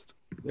Pothast.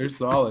 They're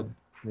solid.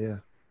 Yeah.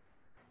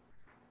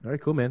 All right,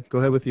 cool, man. Go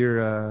ahead with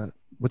your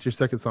What's your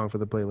second song for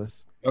the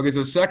playlist? Okay,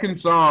 so second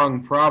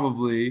song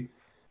probably.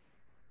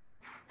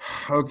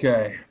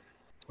 Okay,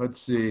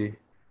 let's see.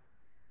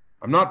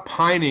 I'm not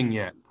pining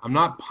yet. I'm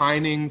not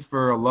pining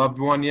for a loved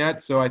one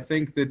yet. So I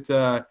think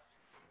that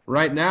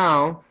right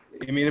now,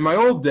 I mean, in my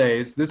old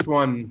days, this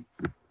one,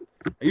 I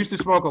used to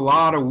smoke a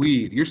lot of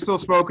weed. You're still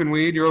smoking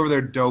weed. You're over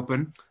there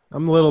doping.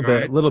 I'm a little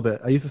bit, Right. a little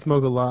bit. I used to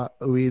smoke a lot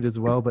of weed as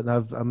well, but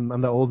now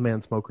I'm the old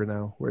man smoker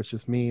now, where it's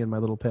just me and my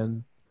little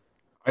pen.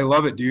 I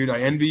love it, dude. I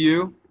envy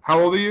you. How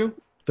old are you?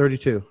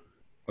 32.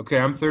 Okay,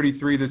 I'm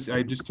 33.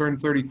 I just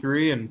turned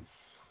 33, and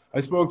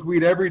I smoked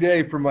weed every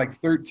day from like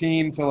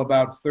 13 till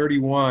about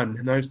 31,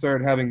 and then I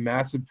started having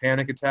massive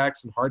panic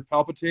attacks and heart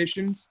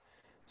palpitations.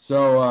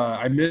 So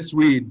I miss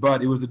weed,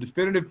 but it was a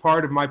definitive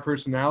part of my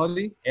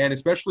personality, and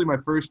especially my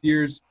first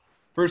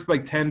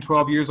like 10,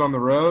 12 years on the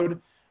road,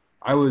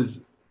 I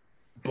was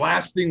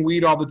blasting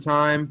weed all the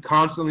time,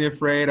 constantly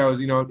afraid. I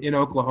was, in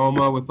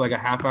Oklahoma with like a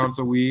half ounce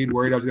of weed,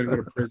 worried I was going to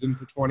go to prison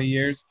for 20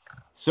 years.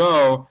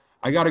 So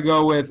I got to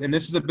go with, and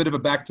this is a bit of a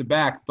back to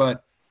back,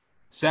 but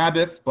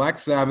Sabbath, Black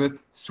Sabbath,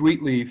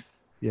 Sweet Leaf.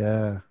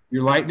 Yeah.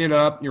 You're lighting it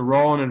up. You're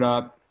rolling it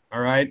up.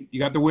 All right. You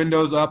got the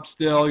windows up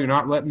still. You're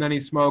not letting any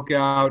smoke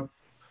out.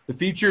 The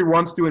feature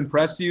wants to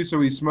impress you, so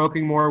he's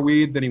smoking more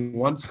weed than he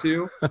wants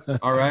to.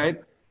 All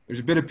right. There's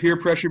a bit of peer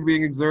pressure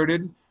being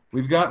exerted.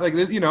 We've got like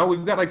this, we've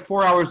got like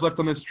 4 hours left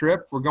on this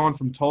trip. We're going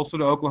from Tulsa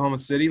to Oklahoma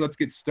City. Let's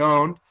get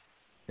stoned.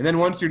 And then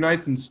once you're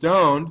nice and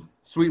stoned,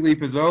 Sweet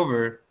Leaf is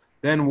over.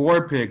 Then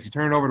War Pigs. You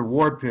turn it over to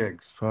War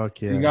Pigs.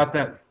 Fuck yeah. You got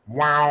that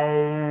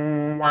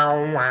wow,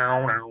 wow,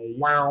 wow, wow,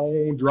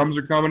 wow. Drums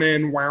are coming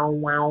in. Wow,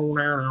 wow,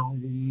 wow,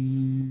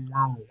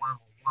 wow, wow,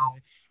 wow.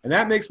 And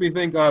that makes me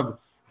think of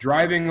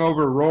driving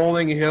over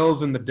rolling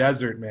hills in the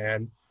desert,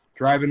 man.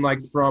 Driving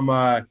like from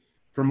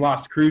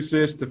Las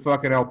Cruces to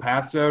fucking El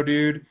Paso,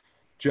 dude.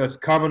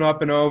 Just coming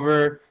up and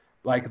over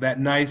like that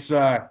nice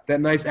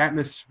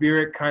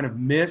atmospheric kind of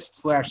mist /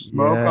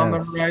 smoke on the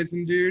Yes.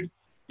 horizon, dude.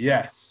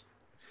 Yes.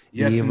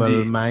 Yes, Evil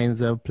indeed.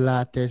 minds of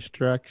plot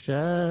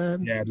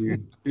destruction. Yeah,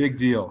 dude. Big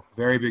deal.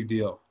 Very big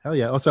deal. Hell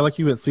yeah. Also, I like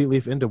you went Sweet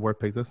Leaf into War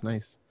Pigs. That's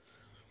nice.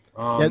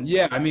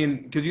 Yeah, I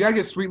mean, because you got to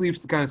get Sweet Leaves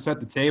to kind of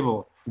set the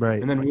table.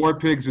 Right. And then War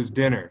Pigs is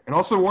dinner. And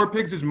also War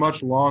Pigs is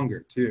much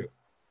longer, too.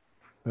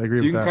 I agree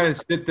So you with can that. kind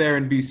of sit there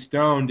and be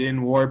stoned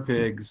in War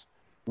Pigs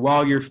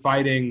while you're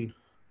fighting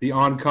the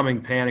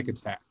oncoming panic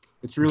attack.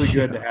 It's really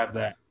good to have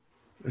that.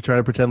 Trying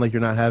to pretend like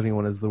you're not having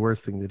one is the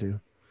worst thing to do.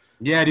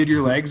 Yeah, dude,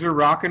 your legs are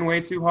rocking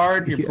way too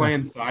hard. You're Yeah.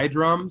 playing thigh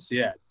drums.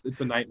 Yeah,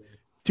 it's a nightmare.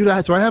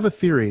 Dude, so I have a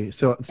theory.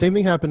 So same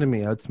thing happened to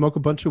me. I'd smoke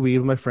a bunch of weed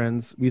with my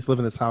friends. We used to live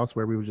in this house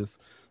where we would just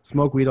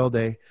smoke weed all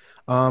day.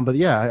 But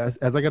yeah,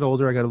 as I got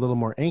older, I got a little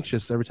more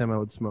anxious every time I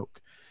would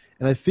smoke.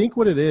 And I think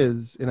what it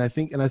is, and I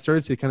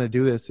started to kind of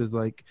do this, is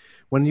like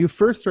when you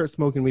first start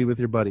smoking weed with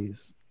your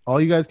buddies,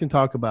 all you guys can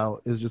talk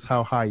about is just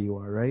how high you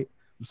are, right?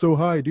 I'm so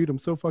high, dude. I'm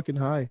so fucking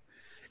high.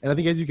 And I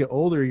think as you get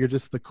older, you're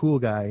just the cool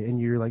guy, and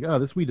you're like, oh,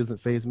 this weed doesn't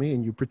faze me,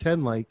 and you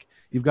pretend like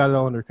you've got it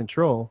all under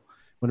control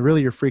when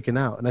really you're freaking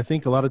out. And I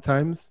think a lot of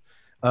times,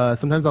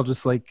 sometimes I'll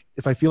just like,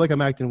 if I feel like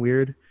I'm acting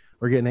weird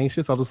or getting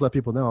anxious, I'll just let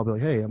people know. I'll be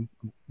like, hey, I'm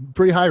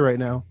pretty high right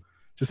now.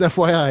 Just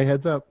FYI,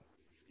 heads up.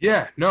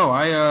 Yeah, no,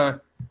 I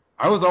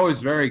was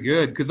always very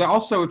good because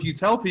also if you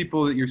tell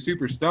people that you're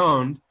super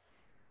stoned,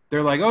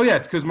 they're like, oh yeah,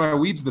 it's because my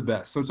weed's the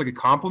best. So it's like a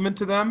compliment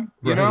to them,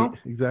 you know?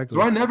 Exactly.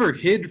 So I never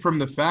hid from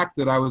the fact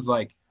that I was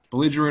like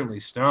belligerently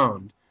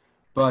stoned.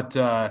 But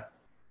I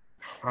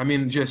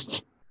mean,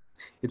 just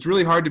it's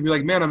really hard to be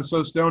like, man, I'm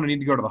so stoned, I need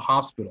to go to the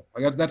hospital.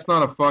 Like that's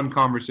not a fun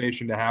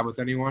conversation to have with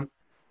anyone.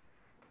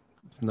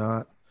 It's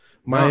not.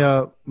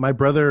 My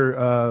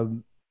brother,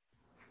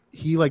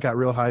 he like got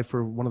real high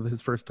for one of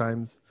his first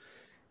times,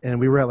 and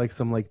we were at like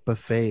some like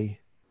buffet.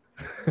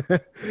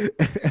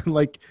 And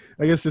like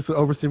I guess just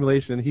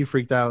overstimulation, he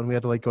freaked out and we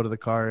had to like go to the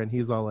car, and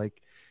he's all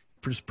like,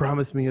 just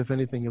promise me if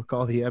anything you'll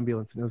call the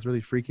ambulance. And it was really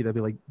freaky to be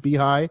like, be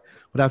high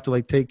but have to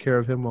like take care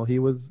of him while he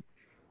was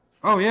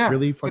Oh yeah,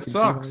 really that fucking too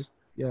high. sucks.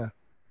 Yeah.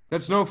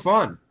 That's no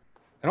fun.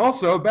 And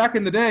also, back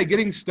in the day,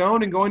 getting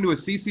stoned and going to a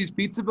CC's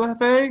Pizza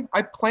Buffet,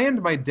 I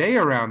planned my day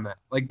around that.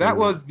 Like that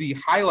was the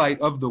highlight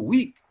of the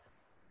week.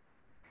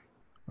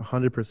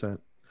 100%.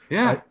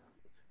 Yeah.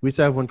 We used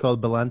to have one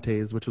called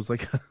Belantes, which was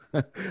like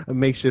a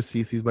makeshift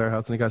CC's by our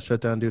house, and it got shut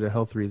down due to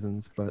health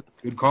reasons. But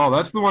Good call.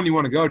 That's the one you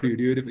want to go to,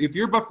 dude. If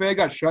your buffet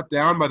got shut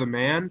down by the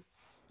man,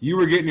 you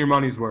were getting your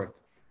money's worth.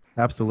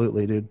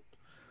 absolutely, dude.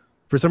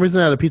 For some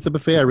reason, at a pizza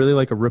buffet, I really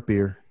like a root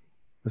beer.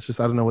 That's just,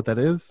 I don't know what that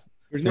is.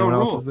 There's If no anyone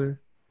else rules. is there?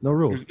 No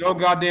rules. There's no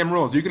goddamn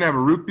rules. You can have a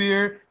root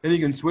beer, then you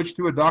can switch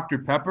to a Dr.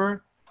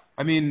 Pepper.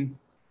 I mean,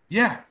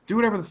 yeah, do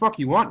whatever the fuck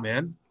you want,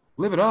 man.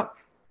 Live it up.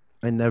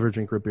 I never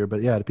drink root beer,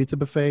 but yeah, at a pizza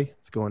buffet,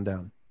 it's going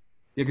down.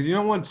 Yeah, because you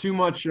don't want too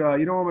much.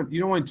 You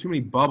don't want too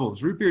many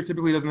bubbles. Root beer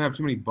typically doesn't have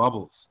too many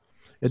bubbles,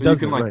 It so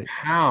doesn't, you can like right?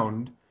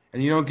 pound,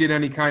 and you don't get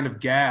any kind of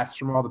gas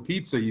from all the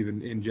pizza you've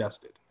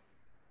ingested.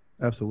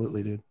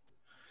 Absolutely, dude.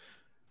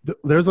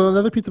 There's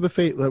another pizza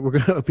buffet. We're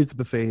going to pizza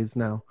buffets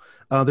now.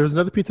 There's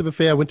another pizza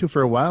buffet I went to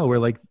for a while where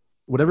like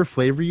whatever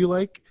flavor you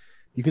like,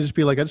 You can just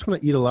be like, I just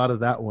want to eat a lot of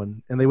that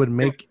one, and they would Yeah,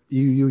 make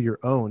you your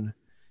own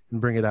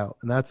and bring it out,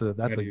 and that's yeah,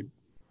 a dude.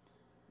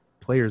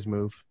 player's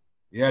move.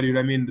 Yeah, dude.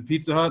 I mean, the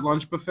Pizza Hut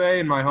lunch buffet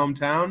in my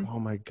hometown. Oh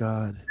my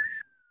god.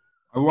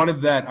 I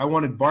wanted that. I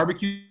wanted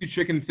barbecue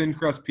chicken thin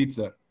crust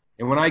pizza.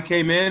 And when I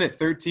came in at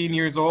 13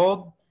 years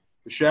old,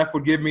 the chef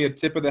would give me a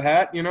tip of the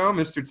hat. You know,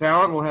 Mr.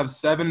 Talent will have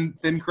 7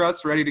 thin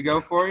crusts ready to go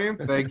for you.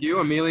 Thank you,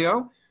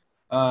 Emilio.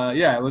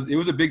 Yeah, it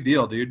was a big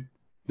deal, dude.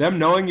 Them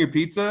knowing your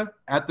pizza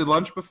at the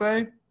lunch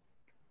buffet,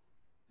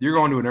 you're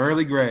going to an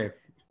early grave.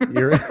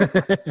 You're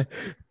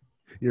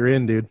you're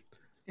in, dude.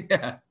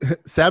 Yeah.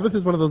 Sabbath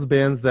is one of those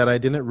bands that I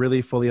didn't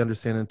really fully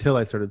understand until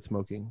I started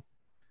smoking.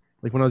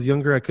 Like when I was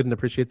younger, I couldn't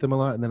appreciate them a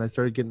lot, and then I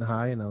started getting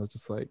high, and I was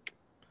just like,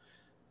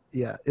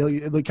 yeah,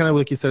 it kind of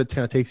like you said, it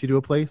kind of takes you to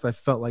a place. I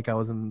felt like I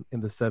was in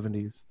the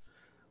 70s.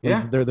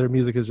 Yeah. Like their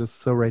music is just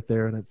so right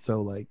there, and it's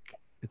so like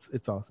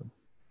it's awesome.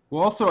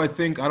 Well, also, I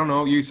think, I don't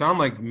know, you sound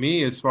like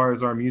me as far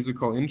as our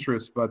musical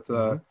interests, but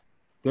Mm-hmm.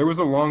 there was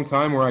a long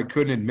time where I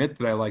couldn't admit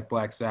that I liked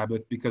Black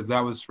Sabbath because that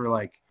was for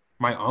like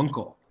my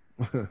uncle,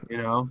 you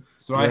know?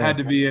 So I Yeah, had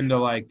to be into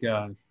like,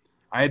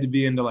 I had to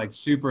be into like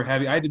super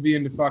heavy. I had to be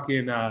into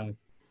fucking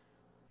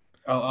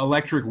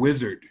Electric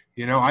Wizard,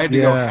 you know? I had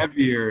to go yeah,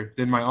 heavier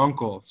than my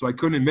uncle. So I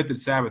couldn't admit that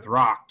Sabbath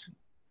rocked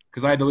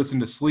because I had to listen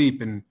to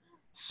Sleep and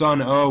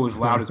Sun O as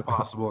loud as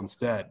possible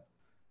instead.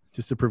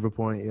 just to prove a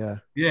point. Yeah,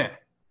 Yeah.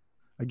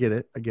 I get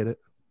it. I get it.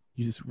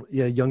 You just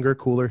younger,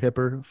 cooler,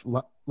 hipper,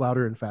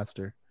 louder, and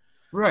faster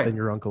Right. than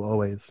your uncle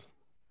always.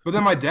 But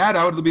then my dad,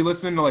 I would be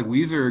listening to like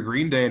Weezer or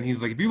Green Day, and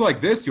he's like, "If you like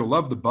this, you'll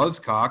love the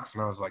Buzzcocks."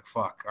 And I was like,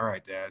 "Fuck, all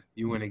right, Dad,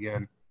 you win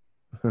again."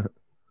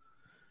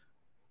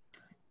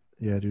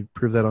 Yeah, dude,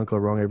 prove that uncle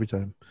wrong every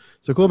time.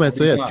 So cool, man. What So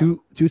do you yeah,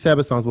 got? two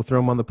Sabbath songs. We'll throw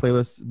them on the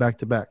playlist back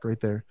to back right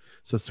there.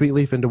 So Sweet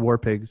Leaf into War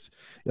Pigs.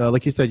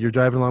 Like you said, you're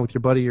driving along with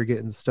your buddy. You're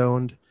getting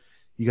stoned.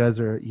 You guys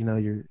are,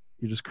 you're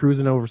just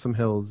cruising over some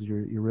hills. You're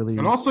And really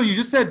also, you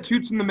just had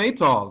Toots and the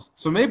Maytals,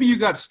 so maybe you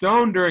got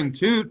stoned during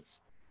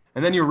Toots,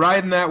 and then you're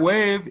riding that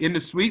wave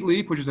into Sweet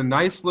Leaf, which is a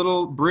nice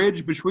little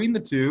bridge between the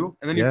two,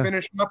 and then you yeah.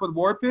 finish up with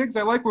War Pigs.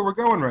 I like where we're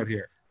going right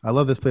here, I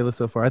love this playlist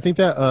so far. I think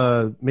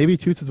that maybe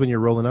Toots is when you're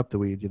rolling up the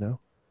weed.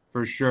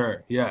 for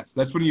sure. Yes,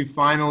 that's when you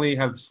finally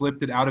have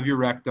slipped it out of your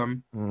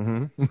rectum.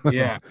 Mm-hmm.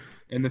 Yeah,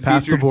 and the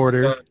Past the feature just,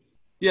 border.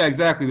 yeah,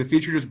 exactly. The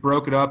feature just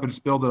broke it up and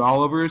spilled it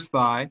all over his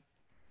thigh.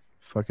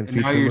 Fucking And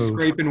now future you're move.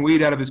 scraping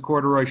weed out of his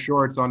corduroy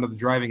shorts onto the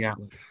driving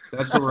atlas.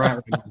 That's where we're at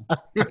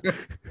right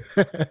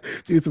now.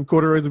 Dude, some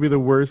corduroys would be the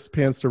worst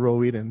pants to roll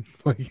weed in.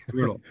 Like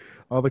Brutal.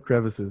 all the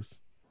crevices.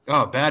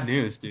 Oh, bad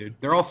news, dude.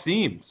 They're all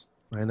seams.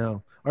 I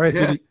know. All right,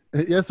 so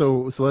Yeah, yeah,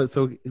 so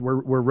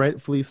we're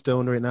rightfully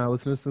stoned right now.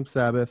 Listening to some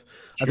Sabbath.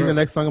 I think the sure.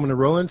 next song I'm going to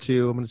roll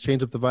into, I'm going to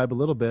change up the vibe a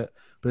little bit,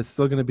 but it's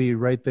still going to be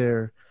right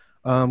there.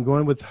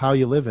 Going with "How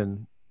You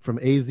Livin'" from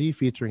AZ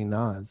featuring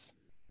Nas.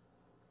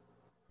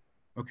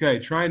 Okay,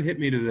 try and hit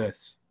me to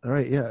this. All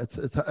right, yeah, it's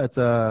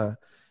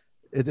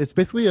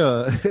basically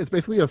a it's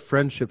basically a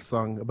friendship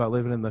song about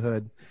living in the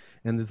hood,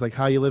 and it's like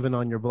how you living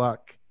on your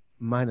block.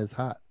 Mine is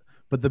hot,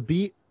 but the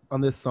beat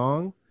on this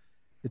song,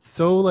 it's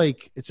so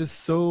like it's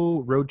just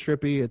so road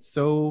trippy. It's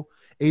so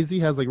Az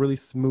has like really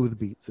smooth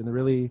beats, and it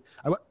really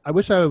I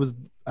wish I was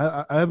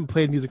I haven't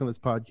played music on this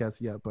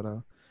podcast yet, but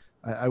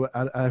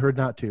I heard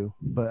not to,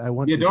 but I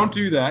want Yeah, to. don't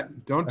do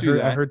that. Don't do I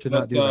that. heard to not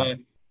But do that.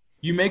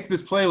 you make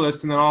this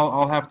playlist, and then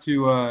I'll have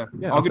to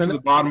Yeah, I'll get to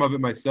the bottom of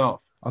it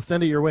myself. I'll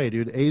send it your way,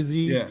 dude.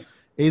 Yeah.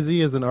 Az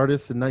is an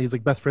artist, and he's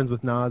like best friends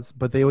with Nas,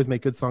 but they always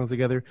make good songs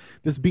together.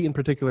 This beat in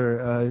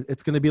particular,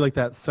 it's going to be like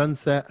that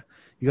sunset.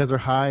 You guys are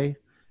high.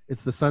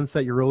 It's the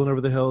sunset. You're rolling over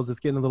the hills. It's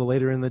getting a little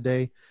later in the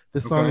day.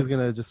 This song Okay. is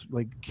going to just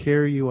like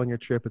carry you on your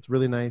trip. It's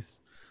really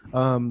nice.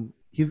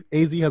 He's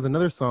Az has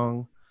another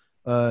song.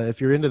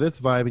 If you're into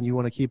this vibe and you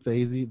want to keep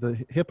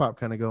the hip hop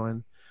kind of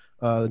going,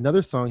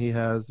 another song he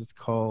has is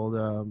called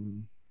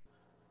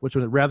which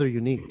one? Rather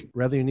Unique.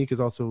 Rather Unique is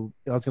also.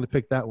 I was going to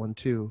pick that one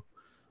too.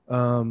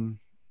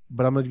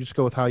 But I'm gonna just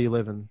go with How You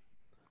Living.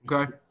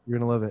 Okay. You're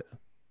gonna love it.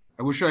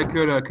 I wish I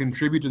could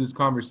contribute to this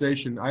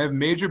conversation. I have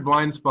major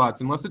blind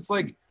spots, unless it's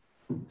like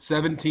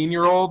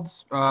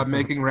 17-year-olds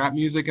making rap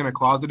music in a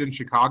closet in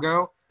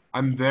Chicago.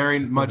 I'm very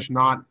much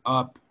not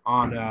up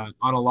on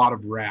a lot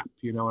of rap.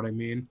 You know what I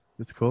mean?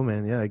 It's cool,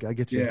 man. Yeah, I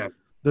get you. Yeah.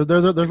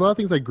 There's a lot of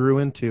things I grew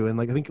into, and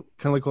like I think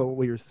kind of like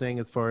what you're saying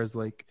as far as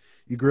like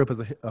you grew up as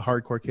a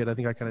hardcore kid. I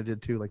think I kind of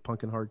did too, like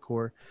punk and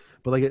hardcore.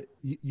 But like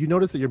you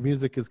notice that your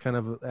music is kind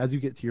of as you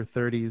get to your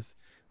 30s,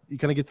 you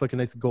kind of get to like a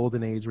nice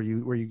golden age where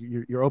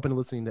you're open to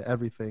listening to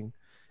everything,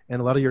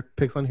 and a lot of your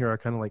picks on here are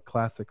kind of like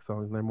classic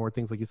songs, and they're more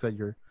things like you said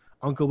your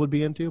uncle would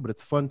be into. But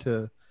it's fun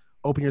to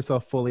open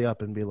yourself fully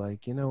up and be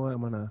like, you know what,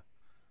 I'm gonna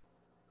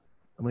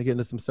get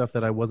into some stuff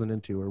that I wasn't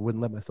into or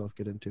wouldn't let myself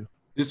get into.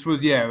 This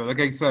was, yeah, like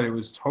I said, it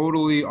was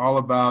totally all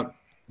about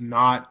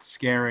not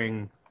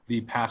scaring the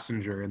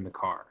passenger in the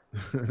car.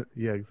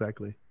 Yeah,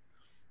 exactly.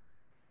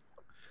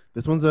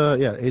 This one's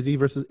yeah, Az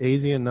versus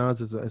Az and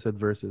Nas is I said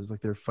versus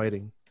like they're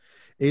fighting.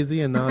 Az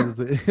and Nas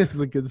is is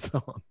a good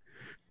song.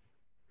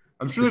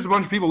 I'm sure there's a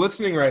bunch of people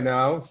listening right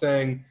now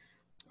saying,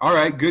 All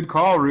right, good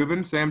call,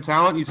 Ruben. Sam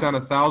Talent, you sound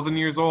 1,000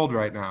 years old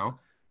right now.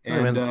 Sorry,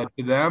 And man.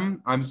 to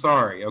them, I'm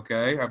sorry,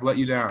 okay? I've let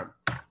you down.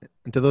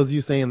 And to those of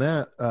you saying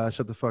that,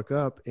 shut the fuck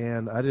up.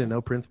 And I didn't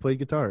know Prince played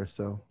guitar.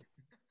 So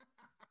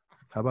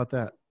how about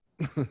that?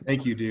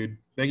 Thank you, dude.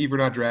 Thank you for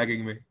not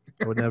dragging me.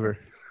 I would never.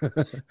 All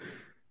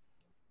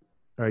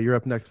right, you're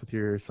up next with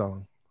your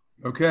song.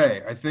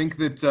 Okay, I think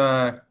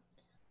that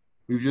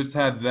we've just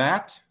had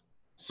that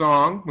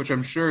song, which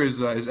I'm sure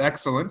is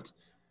excellent,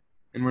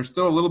 and we're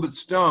still a little bit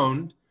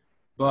stoned,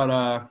 but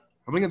I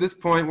think at this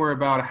point we're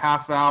about a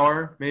half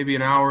hour, maybe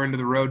an hour into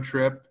the road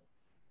trip,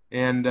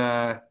 and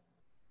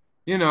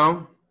you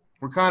know,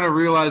 we're kind of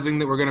realizing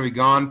that we're going to be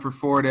gone for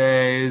 4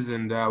 days,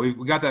 and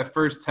we got that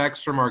first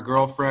text from our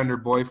girlfriend or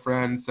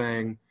boyfriend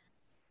saying,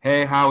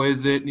 "Hey, how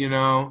is it?" You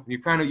know, you're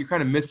kind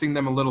of missing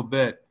them a little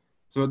bit.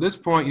 So at this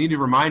point, you need to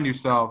remind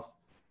yourself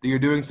that you're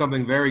doing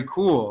something very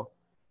cool,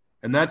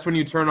 and that's when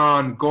you turn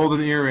on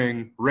Golden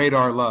Earring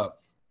Radar Love.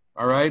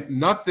 All right?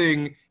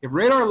 Nothing, if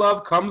Radar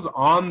Love comes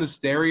on the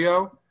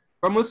stereo,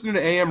 if I'm listening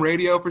to AM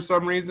radio for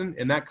some reason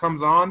and that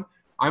comes on,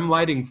 I'm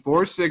lighting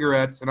 4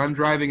 cigarettes and I'm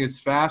driving as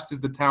fast as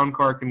the town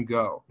car can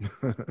go.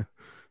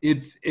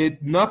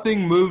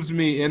 Nothing moves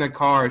me in a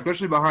car,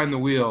 especially behind the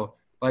wheel,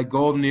 like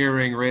Golden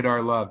Earring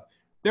Radar Love.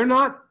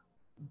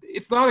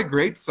 It's not a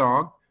great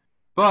song,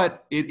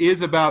 but it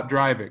is about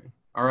driving.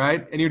 All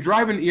right, and you're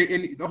driving.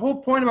 And the whole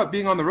point about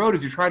being on the road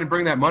is you're trying to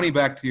bring that money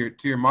back to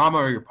your mama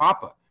or your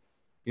papa.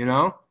 You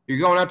know, you're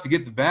going out to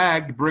get the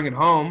bag to bring it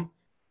home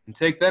and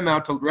take them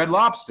out to Red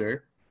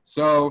Lobster.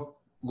 So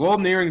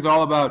Golden Earring's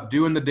all about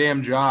doing the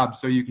damn job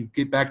so you can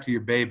get back to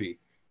your baby.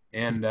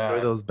 And Enjoy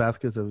those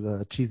baskets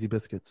of cheesy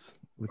biscuits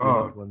with your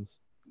loved ones.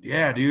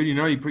 Yeah, dude. You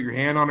know, you put your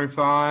hand on her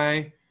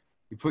thigh,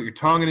 you put your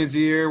tongue in his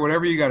ear,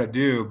 whatever you got to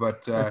do.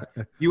 But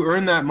you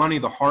earn that money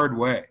the hard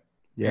way.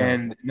 Yeah.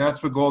 And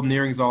that's what Golden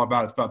Earring's all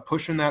about. It's about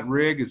pushing that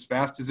rig as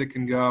fast as it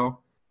can go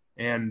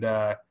and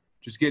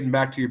just getting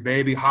back to your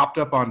baby, hopped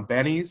up on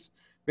Benny's.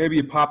 Maybe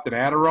you popped an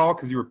Adderall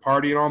because you were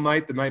partying all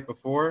night the night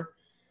before.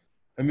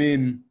 I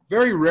mean,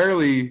 very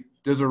rarely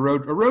does a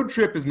road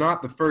trip is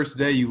not the first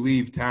day you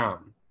leave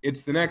town.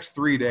 It's the next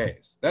 3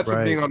 days. That's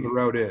what being on the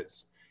road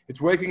is. It's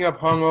waking up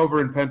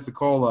hungover in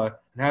Pensacola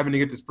and having to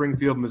get to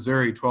Springfield,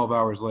 Missouri 12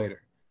 hours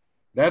later.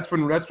 That's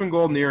when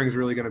Golden Earring is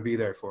really going to be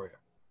there for you.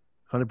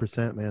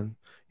 100%, man.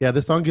 Yeah,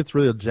 this song gets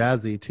really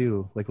jazzy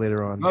too, like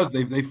later on.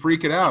 They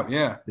freak it out,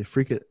 yeah. They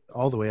freak it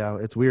all the way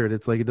out. It's weird.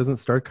 It's like it doesn't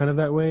start kind of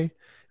that way.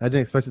 I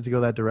didn't expect it to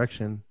go that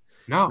direction.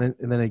 No. And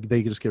then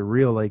they just get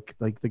real, like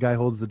the guy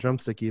holds the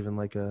drumstick even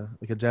like a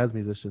jazz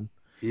musician.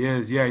 He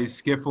is, yeah.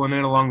 He's skiffling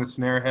it along the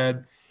snare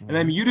head. And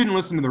then you didn't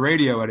listen to the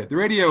radio edit. The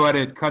radio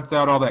edit cuts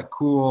out all that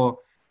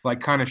cool, like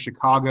kind of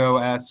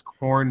Chicago-esque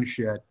horn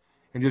shit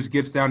and just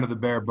gets down to the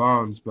bare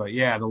bones. But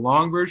yeah, the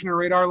long version of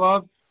Radar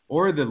Love,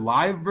 or the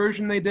live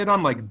version they did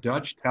on like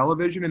Dutch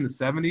television in the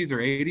 70s or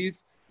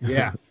 80s.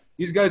 Yeah,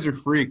 these guys are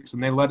freaks,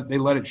 and they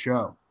let it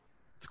show.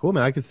 It's cool,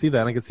 man. I could see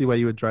that. I could see why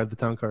you would drive the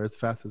town car as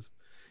fast as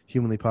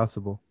humanly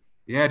possible.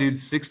 Yeah, dude,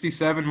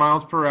 67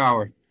 miles per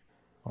hour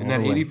in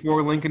that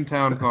 84 Lincoln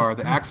Town Car.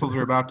 The axles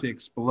are about to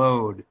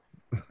explode.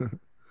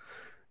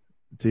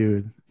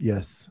 Dude,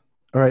 yes.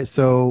 All right,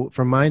 so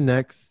for my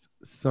next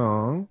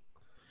song,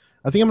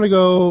 I think I'm gonna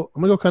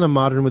go kind of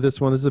modern with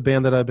this one. This is a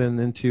band that I've been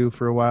into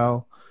for a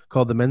while,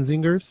 called the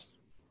Menzingers.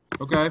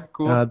 Okay,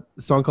 cool. A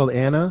song called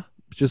Anna.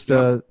 Just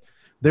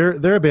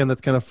they're a band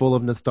that's kind of full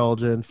of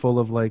nostalgia and full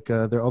of like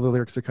all the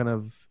lyrics are kind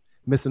of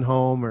missing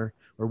home or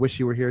wish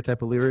you were here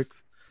type of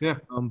lyrics. Yeah.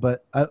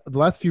 But the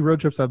last few road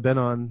trips I've been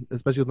on,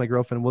 especially with my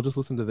girlfriend, we'll just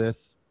listen to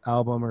this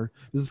album, or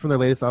this is from their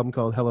latest album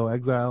called Hello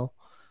Exile.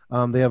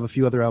 They have a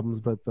few other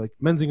albums, but like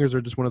Menzingers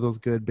are just one of those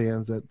good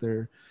bands that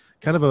they're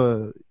kind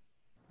of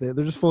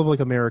they're just full of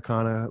like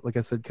Americana, like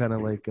I said, kind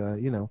of like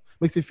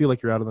makes you feel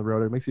like you're out on the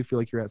road, or makes you feel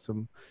like you're at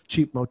some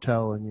cheap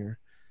motel and you're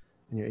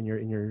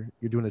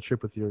doing a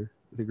trip with your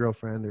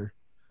girlfriend or.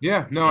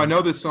 Yeah, no, I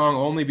know this song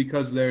only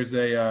because there's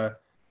a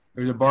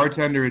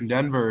bartender in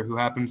Denver who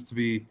happens to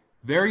be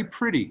very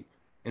pretty,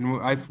 and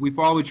we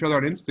follow each other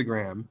on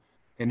Instagram,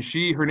 and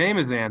her name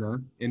is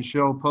Anna, and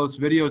she'll post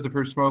videos of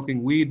her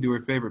smoking weed to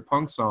her favorite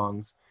punk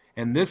songs,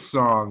 and this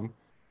song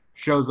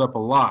shows up a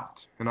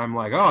lot, and I'm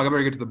like, oh, I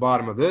better get to the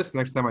bottom of this.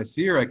 Next time I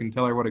see her, I can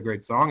tell her what a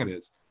great song it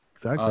is.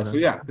 Exactly. So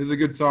yeah, this is a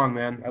good song,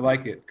 man. I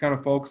like it. Kind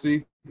of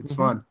folksy. It's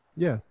fun.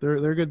 Yeah, they're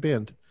a good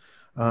band.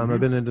 I've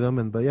been into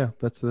them, but yeah,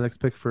 that's the next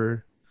pick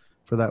for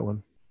that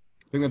one.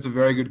 I think that's a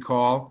very good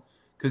call,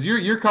 because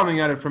you're coming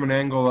at it from an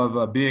angle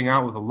of being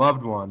out with a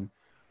loved one,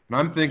 and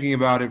I'm thinking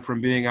about it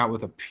from being out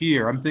with a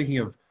peer. I'm thinking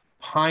of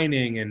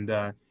pining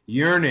and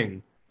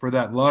yearning for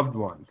that loved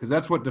one, because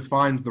that's what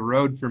defines the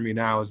road for me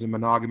now as a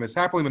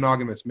happily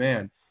monogamous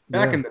man.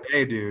 Back in the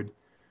day, dude,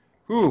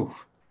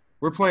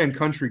 we're playing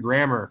country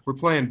grammar. We're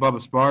playing Bubba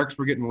Sparks.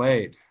 We're getting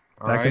laid.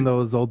 Back in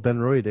those old Ben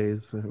Roy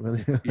days.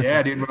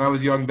 Yeah, dude, when I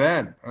was young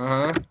Ben.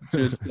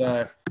 Just,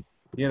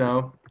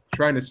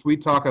 trying to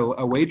sweet talk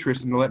a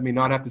waitress and to let me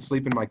not have to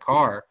sleep in my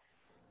car.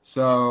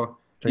 So,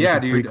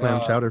 Trying to get free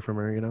clam chowder from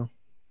her,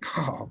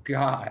 Oh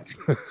God.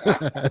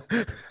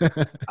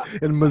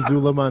 In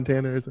Missoula,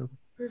 Montana, or something.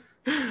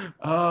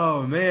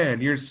 Oh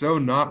man, you're so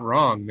not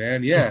wrong,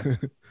 man. Yeah.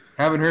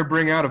 Having her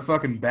bring out a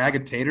fucking bag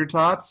of tater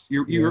tots.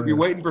 You're Yeah,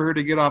 waiting for her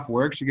to get off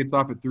work. She gets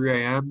off at 3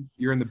 a.m.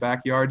 You're in the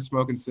backyard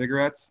smoking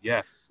cigarettes.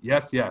 Yes,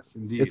 yes, yes,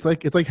 indeed. it's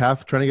like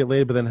half trying to get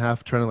laid, but then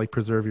half trying to like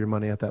preserve your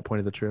money at that point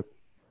of the trip.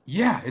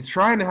 Yeah, it's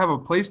trying to have a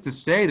place to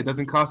stay that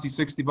doesn't cost you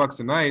 $60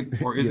 a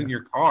night or isn't Yeah,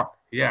 your car.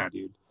 Yeah,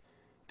 dude.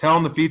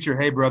 Telling the feature,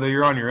 hey brother,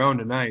 you're on your own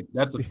tonight.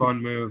 That's a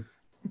fun move.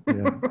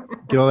 yeah.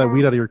 Get all that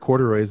weed out of your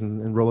corduroys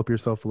and roll up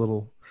yourself a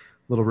little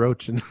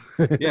roach and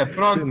Yeah,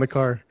 sit in the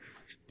car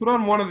put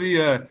on one of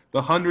the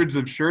hundreds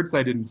of shirts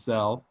I didn't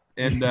sell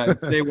and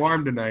stay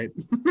warm tonight.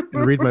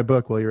 and read my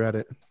book while you're at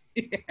it.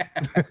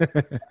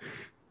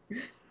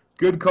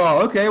 Good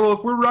call. Okay, well,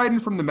 if we're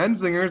riding from the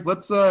Menzingers,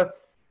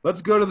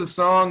 let's go to the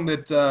song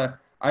that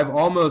I've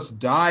almost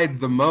died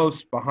the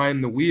most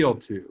behind the wheel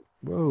to.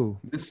 Whoa.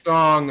 This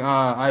song,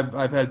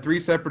 I've had 3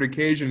 separate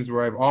occasions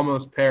where I've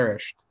almost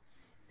perished,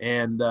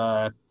 and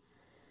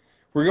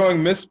we're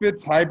going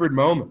Misfits Hybrid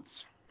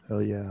Moments.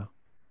 Hell yeah.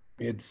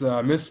 It's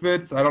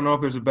Misfits. I don't know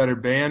if there's a better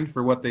band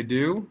for what they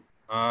do.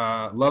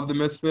 Love the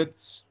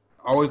Misfits.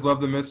 Always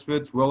love the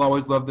Misfits. Will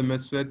always love the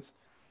Misfits.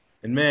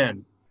 And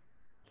man,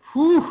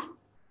 whew,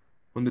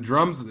 when the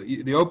drums,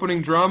 the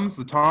opening drums,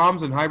 the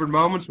toms and Hybrid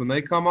Moments, when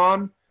they come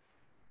on,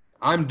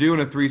 I'm doing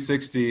a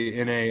 360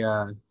 in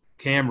a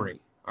Camry.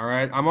 All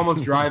right, I'm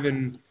almost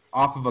driving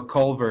off of a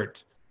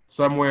culvert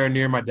somewhere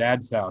near my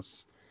dad's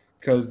house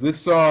because this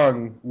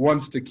song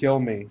wants to kill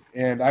me,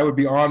 and I would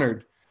be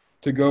honored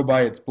to go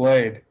by its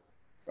blade.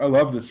 I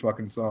love this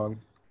fucking song.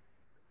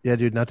 Yeah,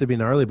 dude, not to be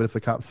gnarly, but if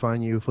the cops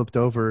find you flipped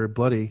over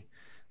bloody,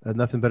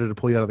 nothing better to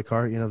pull you out of the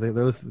car. You know, they're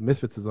listening,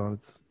 Misfits is on.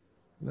 It's,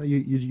 you know,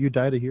 you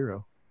died a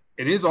hero.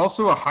 It is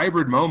also a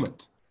hybrid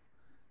moment.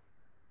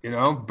 You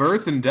know,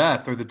 birth and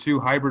death are the 2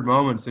 hybrid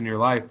moments in your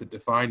life that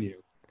define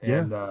you.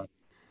 And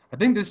I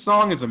think this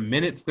song is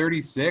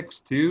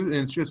 1:36 too, and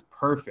it's just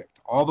perfect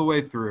all the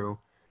way through.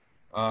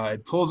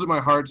 It pulls at my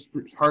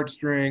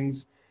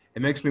heartstrings.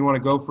 It makes me want to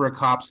go for a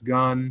cop's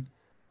gun.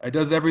 It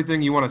does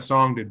everything you want a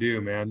song to do,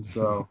 man.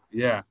 So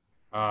yeah.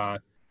 And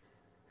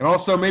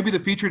also maybe the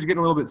feature's getting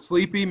a little bit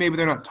sleepy. Maybe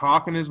they're not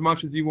talking as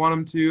much as you want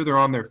them to. They're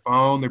on their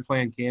phone. They're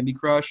playing Candy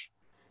Crush.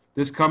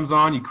 This comes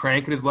on. You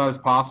crank it as loud as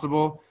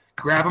possible.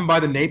 Grab them by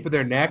the nape of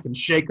their neck and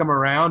shake them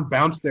around.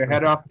 Bounce their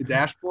head off the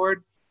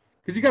dashboard.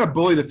 Because you got to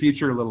bully the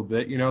feature a little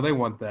bit. You know, they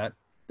want that.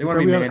 They want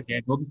to be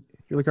manhandled.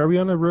 You're like, are we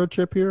on a road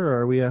trip here or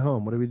are we at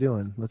home? What are we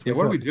doing? Let's Yeah,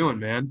 what are we doing,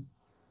 man?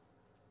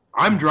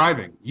 I'm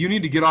driving. You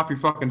need to get off your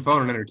fucking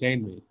phone and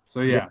entertain me.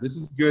 So yeah, this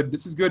is good.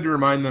 This is good to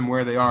remind them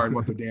where they are and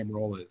what their damn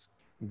role is.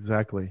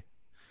 Exactly.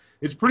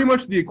 It's pretty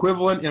much the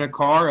equivalent in a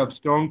car of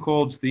Stone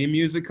Cold's theme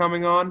music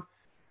coming on.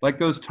 Like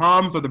those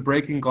toms are the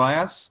breaking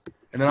glass,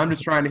 and then I'm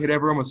just trying to hit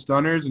everyone with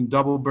stunners and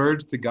double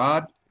birds to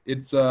God.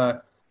 It's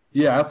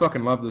yeah, I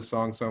fucking love this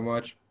song so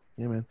much.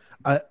 Yeah, man.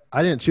 I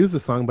didn't choose the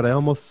song, but I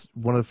almost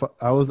wanted to,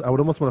 I would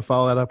almost want to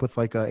follow that up with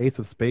like Ace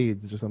of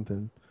Spades or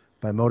something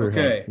by Motorhead.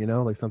 Okay. You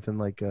know, like something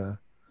like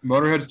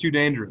Motorhead's too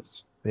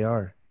dangerous. they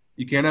are.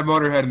 You can't have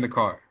Motorhead in the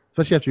car.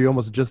 Especially after you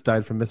almost just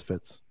died from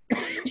Misfits.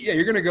 Yeah,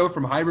 you're gonna go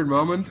from Hybrid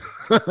Moments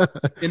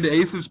into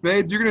Ace of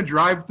Spades. You're gonna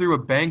drive through a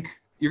bank.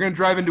 You're gonna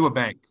drive into a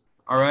bank.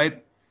 All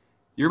right.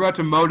 You're about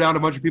to mow down a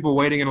bunch of people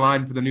waiting in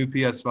line for the new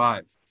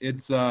PS5.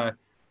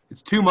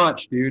 It's too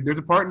much, dude. There's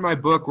a part in my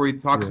book where he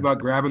talks about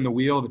grabbing the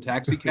wheel of a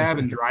taxi cab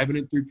and driving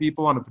it through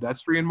people on a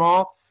pedestrian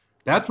mall.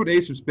 That's what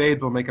Ace of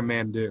Spades will make a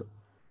man do.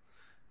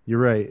 You're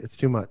right. It's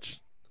too much.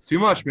 Too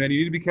much, man. You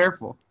need to be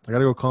careful. I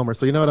gotta go calmer.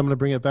 So you know what? I'm gonna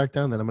bring it back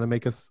down. Then I'm gonna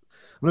make us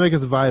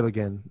vibe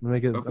again. I'm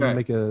gonna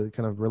make a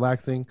kind of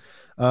relaxing.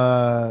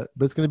 But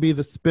it's gonna be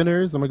the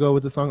Spinners. I'm gonna go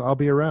with the song "I'll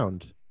Be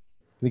Around."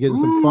 Gonna get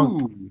some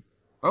funk.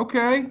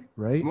 Okay.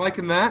 Right. I'm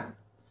liking that.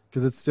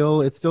 Because it's still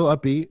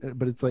upbeat,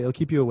 but it's like it'll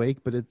keep you awake.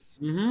 But it's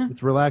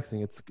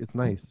relaxing. It's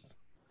nice.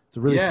 It's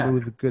a really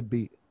smooth, good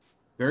beat.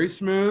 Very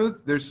smooth.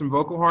 There's some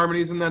vocal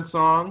harmonies in that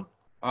song.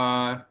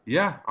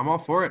 Yeah, I'm all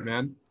for it,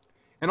 man.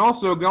 And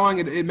also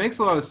it makes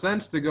a lot of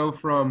sense to go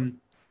from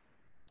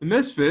the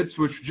Misfits,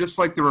 which just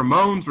like the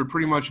Ramones were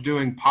pretty much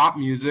doing pop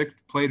music,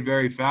 played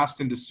very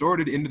fast and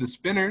distorted, into the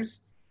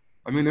Spinners.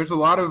 I mean, there's a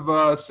lot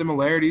of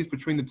similarities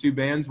between the two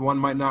bands one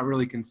might not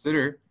really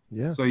consider.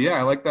 Yeah. So yeah,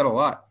 I like that a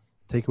lot.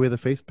 Take away the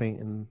face paint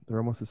and they're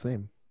almost the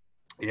same.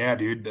 Yeah,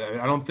 dude.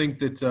 I don't think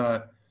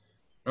the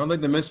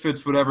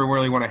Misfits would ever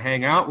really want to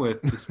hang out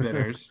with the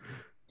Spinners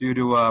due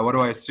to what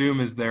do I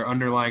assume is their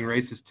underlying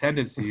racist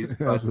tendencies.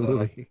 But,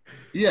 Absolutely.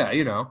 Yeah,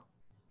 you know.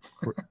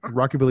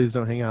 Rockabillys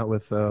don't hang out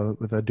with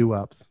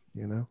doo-wops,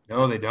 you know?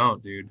 No, they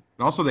don't, dude.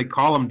 And also they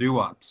call them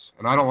doo-wops,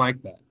 and I don't like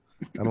that.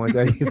 I don't like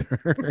that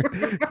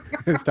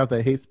either. Stop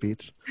that hate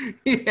speech.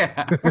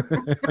 Yeah.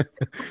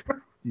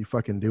 You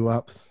fucking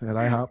doo-wops at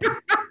IHOP.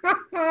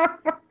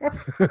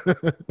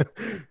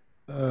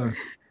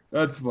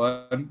 That's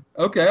fun.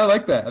 Okay, I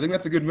like that. I think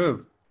that's a good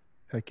move.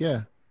 Heck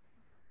yeah.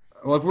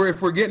 Well,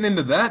 if we're getting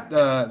into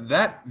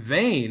that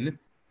vein,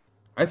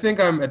 I think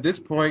I'm at this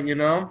point, you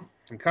know,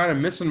 I'm kind of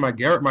missing my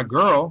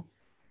girl,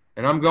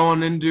 and I'm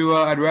going into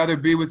I'd Rather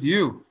Be With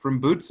You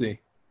from Bootsy.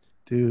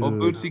 Old Dude,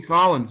 Bootsy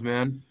Collins,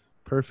 man.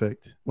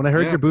 perfect. When I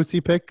heard Yeah, your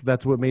Bootsy pick,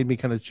 that's what made me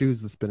kind of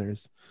choose the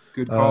Spinners.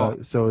 good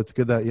call. So it's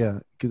good that, yeah,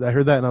 because I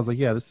heard that and I was like,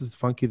 yeah, this is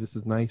funky. This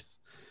is nice.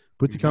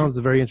 Bootsy Hmm. Collins is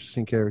a very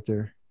interesting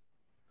character.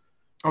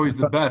 Oh, he's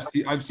the best.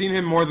 I've seen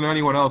him more than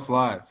anyone else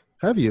live.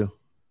 Have you?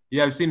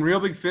 Yeah, I've seen Real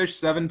Big Fish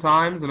 7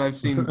 times, and I've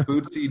seen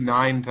Bootsy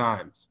 9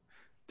 times.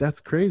 That's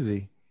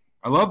crazy.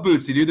 I love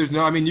Bootsy, dude.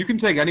 I mean, you can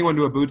take anyone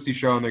to a Bootsy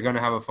show, and they're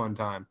gonna have a fun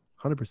time.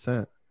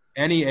 100%.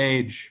 Any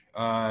age,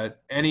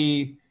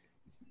 any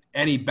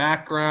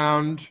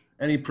background,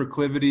 any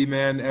proclivity,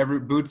 man.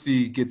 Every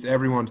Bootsy gets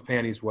everyone's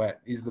panties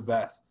wet. He's the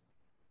best.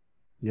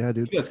 Yeah,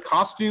 dude. He does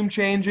costume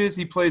changes.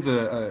 He plays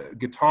a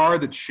guitar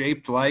that's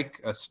shaped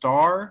like a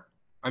star.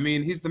 I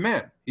mean, he's the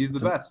man. He's the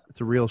best. It's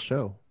a real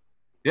show.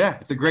 Yeah,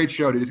 it's a great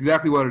show, dude. It's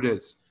exactly what it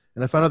is.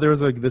 And I found out there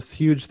was like this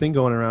huge thing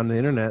going around the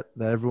internet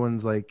that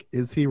everyone's like,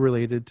 is he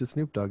related to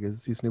Snoop Dogg?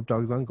 Is he Snoop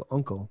Dogg's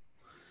uncle?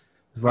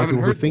 There's a lot of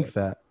people who think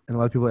that. And a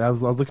lot of people, I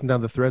was looking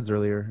down the threads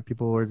earlier.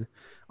 People were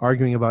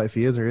arguing about if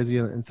he is or is he.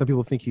 And some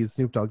people think he's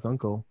Snoop Dogg's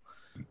uncle.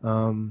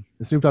 And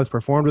Snoop Dogg's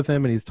performed with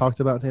him and he's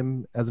talked about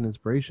him as an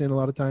inspiration a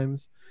lot of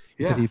times.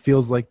 He said he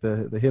feels like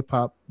the hip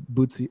hop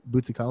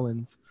Bootsy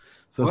Collins.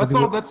 So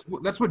well,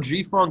 that's what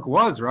G-Funk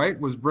was, right?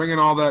 Was bringing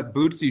all that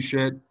Bootsy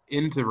shit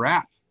into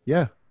rap.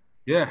 Yeah.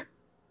 Yeah.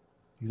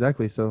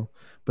 Exactly. So,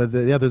 but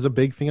there's a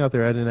big thing out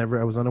there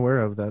I was unaware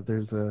of, that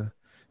there's a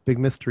big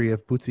mystery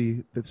of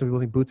Bootsy, that some people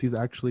think Bootsy's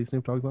actually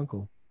Snoop Dogg's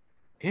uncle.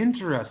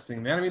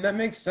 Interesting, man. I mean, that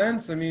makes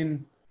sense. I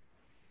mean,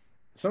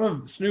 some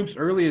of Snoop's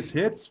earliest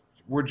hits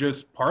were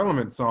just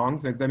Parliament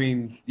songs. I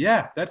mean,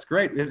 yeah, that's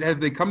great. Have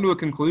they come to a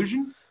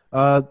conclusion?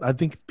 I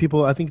think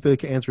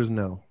the answer is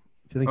no.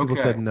 I think people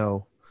said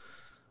no.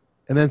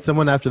 And then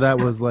someone after that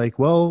was like,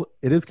 well,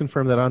 it is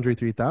confirmed that Andre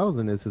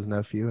 3000 is his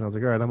nephew. And I was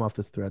like, all right, I'm off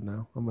this thread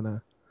now. I'm going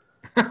to.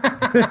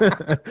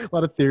 A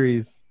lot of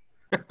theories.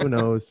 Who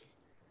knows?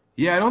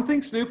 Yeah, I don't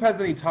think Snoop has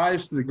any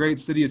ties to the great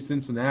city of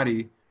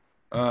Cincinnati.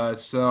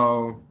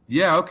 So,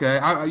 yeah, okay.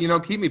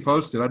 Keep me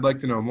posted. I'd like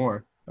to know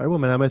more. I will,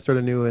 man. I might start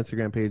a new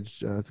Instagram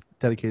page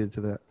dedicated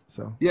to that.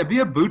 So yeah, be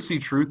a Bootsy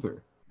truther.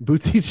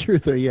 Bootsy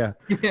truther, yeah.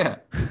 Yeah.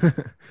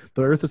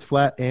 The earth is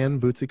flat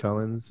and Bootsy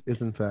Collins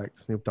is, in fact,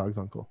 Snoop Dogg's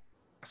uncle.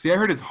 See, I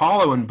heard it's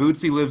hollow and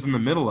Bootsy lives in the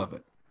middle of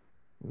it.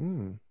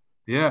 Mm.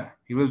 Yeah,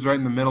 he lives right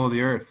in the middle of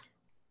the earth.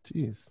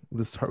 Jeez,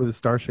 with a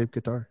star-shaped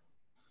guitar.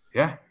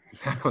 Yeah,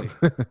 exactly.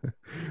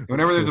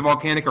 Whenever there's a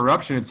volcanic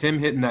eruption, it's him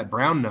hitting that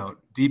brown note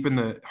deep in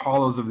the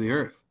hollows of the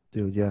earth.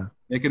 Dude, yeah.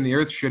 Making the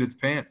earth shit its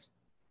pants.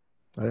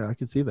 I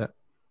can see that.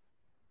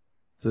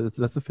 So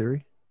that's a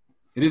theory?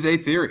 It is a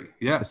theory,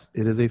 yes.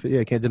 It is yeah,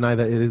 I can't deny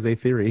that it is a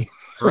theory.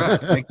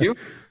 Correct. Thank you.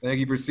 Thank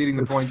you for ceding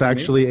the point to me.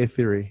 It's factually a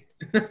theory.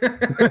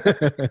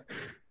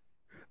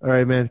 All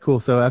right, man. Cool.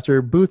 So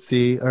after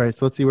Bootsy, all right,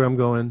 so let's see where I'm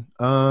going.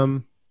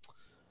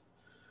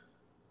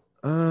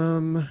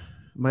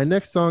 My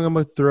next song I'm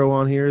going to throw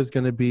on here is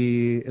going to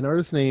be an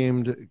artist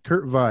named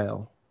Kurt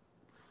Vile.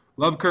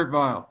 Love Kurt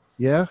Vile.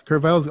 Yeah,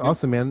 Kurt Vile is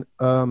awesome, man.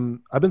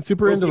 I've been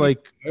super into I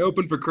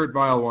opened for Kurt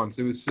Vile once.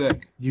 It was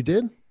sick. You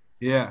did?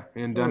 Yeah,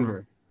 in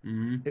Denver. Oh.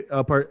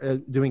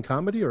 Mm-hmm. Doing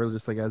comedy or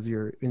just like as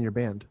you're in your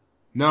band?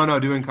 No,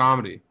 doing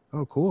comedy.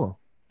 Oh, cool.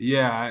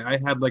 Yeah, I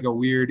had like a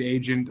weird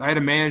agent. I had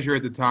a manager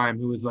at the time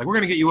who was like, "We're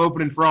gonna get you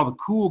opening for all the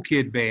cool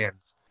kid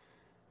bands."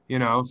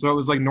 So it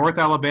was like North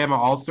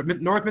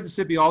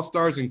Mississippi All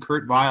Stars and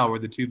Kurt Vile were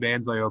the two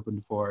bands I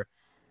opened for.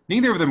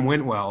 Neither of them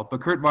went well, but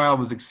Kurt Vile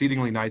was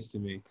exceedingly nice to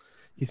me.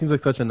 He seems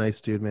like such a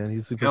nice dude, man.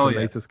 He seems like the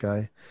nicest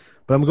guy.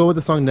 But I'm going with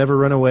the song "Never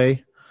Run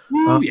Away."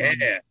 Ooh, yeah.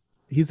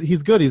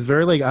 He's good. He's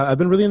very like I've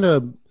been really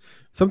into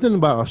something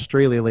about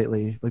Australia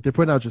lately. Like they're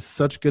putting out just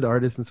such good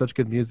artists and such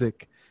good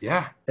music.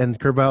 Yeah. And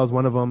Kurt Vile is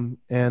one of them.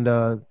 And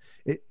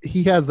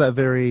he has that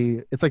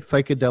it's like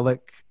psychedelic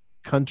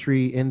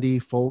country,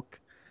 indie, folk.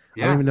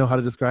 Yeah. I don't even know how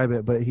to describe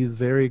it, but he's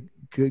very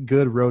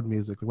good road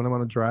music. Like when I'm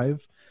on a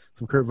drive,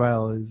 some Kurt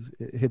Vile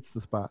it hits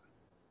the spot.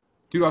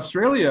 Dude,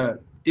 Australia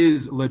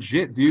is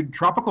legit, dude.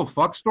 Tropical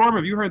Fuck Storm,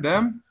 have you heard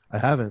them? I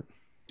haven't.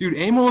 Dude,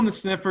 Amyl and the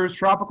Sniffers,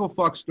 Tropical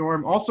Fuck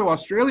Storm. Also,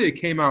 Australia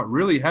came out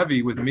really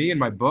heavy with me and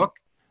my book.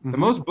 Mm-hmm. The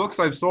most books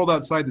I've sold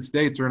outside the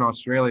States are in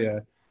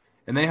Australia.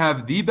 And they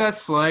have the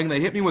best slang. They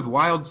hit me with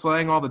wild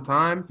slang all the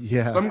time.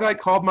 Yeah. Some guy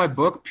called my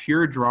book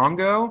Pure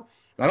Drongo.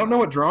 I don't know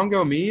what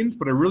Drongo means,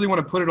 but I really want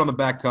to put it on the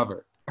back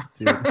cover.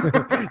 Dude.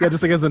 Yeah,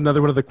 just like as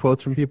another one of the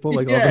quotes from people.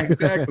 Like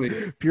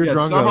exactly. Pure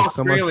Drongo,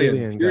 some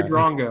Australian Pure guy.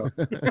 Drongo.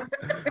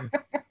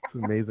 It's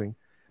amazing.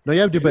 No,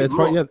 yeah, dude, but it's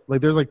far,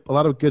 like there's like a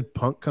lot of good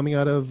punk coming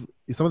out of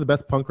some of the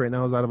best punk right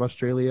now is out of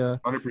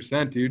Australia.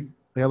 100%, dude.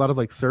 They got a lot of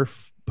like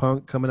surf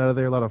punk coming out of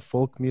there, a lot of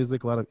folk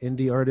music, a lot of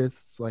indie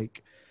artists.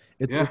 Like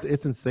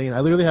it's insane.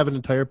 I literally have an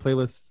entire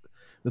playlist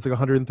that's like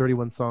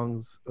 131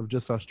 songs of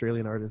just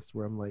Australian artists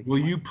where I'm like, will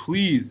you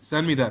please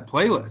send me that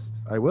playlist?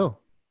 I will.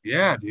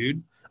 Yeah,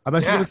 dude. I'm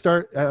actually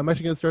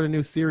gonna start a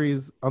new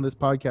series on this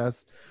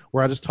podcast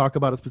where I just talk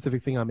about a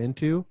specific thing I'm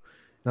into,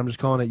 and I'm just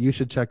calling it "You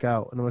Should Check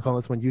Out," and I'm gonna call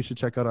this one "You Should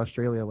Check Out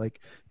Australia."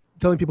 Like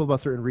telling people about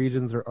certain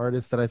regions or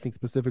artists that I think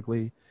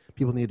specifically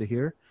people need to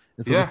hear.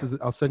 And so Yeah.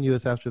 I'll send you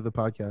this after the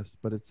podcast,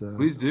 but it's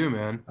Please do,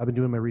 man. I've been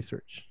doing my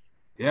research.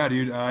 Yeah,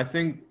 dude. I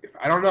think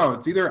I don't know.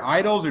 It's either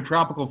Idols or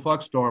Tropical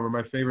Fuck Storm are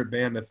my favorite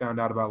band I found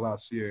out about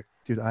last year.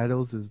 Dude,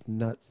 Idols is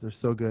nuts. They're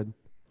so good.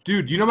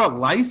 Dude, do you know about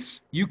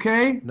Lice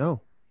UK?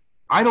 No.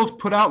 Idols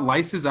put out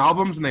Lice's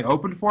albums and they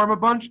opened for him a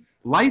bunch.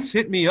 Lice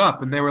hit me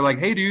up and they were like,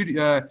 "Hey, dude,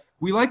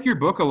 we like your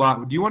book a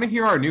lot. Do you want to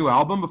hear our new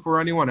album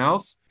before anyone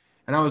else?"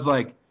 And I was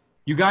like,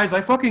 "You guys,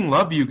 I fucking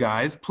love you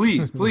guys.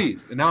 Please,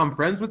 please." And now I'm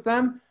friends with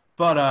them.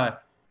 But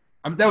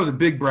that was a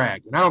big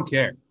brag, and I don't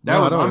care.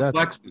 I'm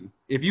flexing.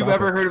 If you've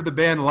ever heard of the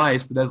band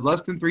Lice that has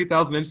less than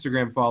 3,000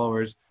 Instagram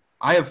followers,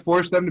 I have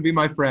forced them to be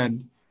my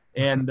friend.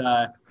 And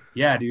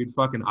yeah, dude,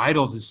 fucking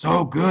Idols is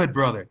so good,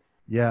 brother.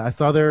 Yeah, I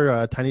saw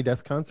their Tiny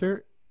Desk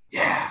concert.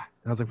 Yeah.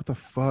 And I was like, what the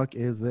fuck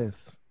is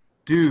this?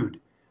 Dude,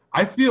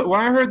 I feel when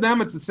I heard them,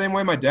 it's the same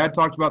way my dad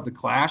talked about The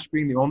Clash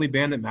being the only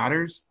band that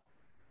matters.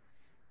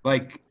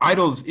 Like,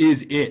 Idols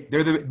is it.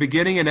 They're the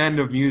beginning and end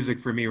of music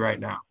for me right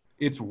now.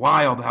 It's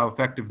wild how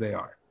effective they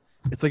are.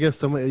 It's like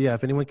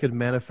if anyone could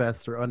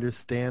manifest or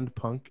understand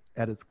punk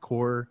at its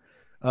core,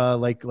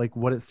 like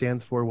what it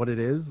stands for, what it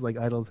is, like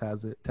Idols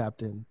has it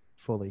tapped in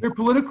fully. They're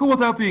political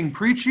without being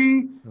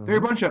preachy. They're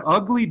a bunch of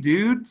ugly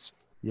dudes.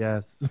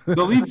 Yes.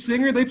 The lead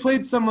singer, they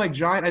played some like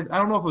giant, I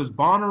don't know if it was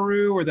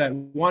Bonnaroo or that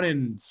one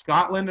in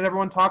Scotland that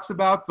everyone talks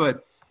about,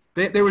 but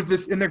there was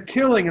this, and they're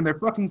killing and they're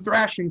fucking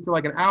thrashing for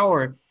like an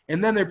hour,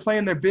 and then they're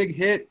playing their big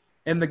hit,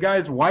 and the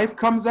guy's wife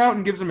comes out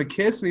and gives him a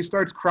kiss, and he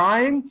starts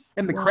crying,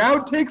 and the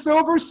crowd takes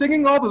over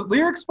singing all the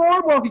lyrics for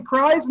him while he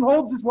cries and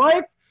holds his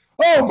wife.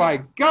 Oh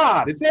my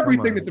God! It's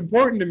everything that's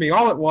important to me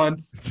all at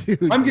once.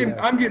 Dude, I'm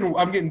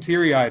getting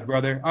teary-eyed,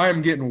 brother.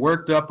 I'm getting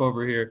worked up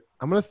over here.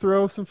 I'm gonna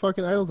throw some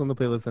fucking Idols on the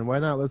playlist, and why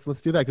not?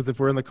 Let's do that, because if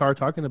we're in the car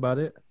talking about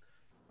it,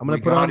 I'm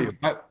gonna put on.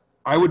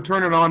 I would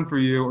turn it on for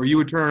you, or you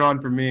would turn it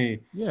on for me.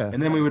 Yeah.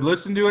 And then we would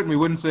listen to it, and we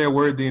wouldn't say a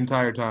word the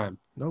entire time.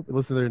 Nope.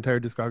 Listen to their entire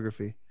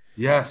discography.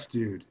 Yes,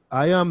 dude.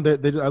 I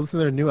listened to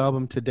their new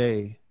album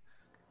today,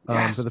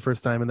 for the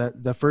first time, and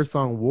that first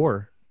song,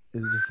 "War,"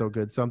 is just so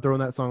good. So I'm throwing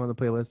that song on the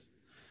playlist.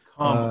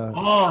 Come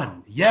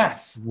on,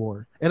 yes.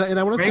 War, and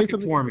I want to say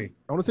something for me.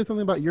 I want to say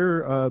something about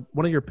your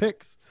one of your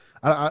picks.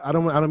 I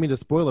don't mean to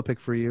spoil a pick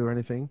for you or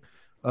anything,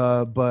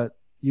 but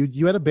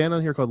you had a band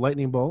on here called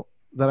Lightning Bolt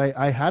that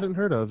I hadn't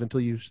heard of until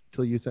you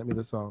sent me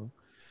the song.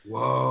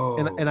 Whoa.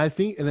 And I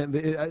think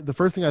the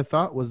first thing I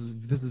thought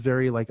was, this is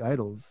very like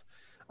Idols.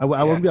 I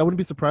wouldn't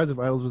be surprised if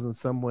Idols was in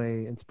some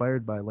way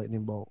inspired by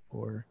Lightning Bolt.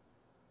 Or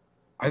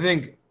I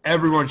think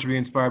everyone should be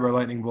inspired by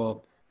Lightning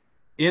Bolt.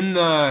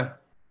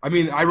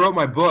 I wrote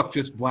my book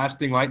just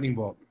blasting Lightning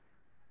Bolt.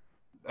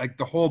 Like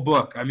the whole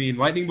book. I mean,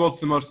 Lightning Bolt's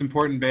the most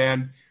important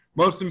band,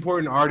 most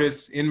important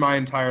artists in my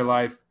entire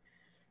life.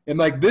 And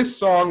like this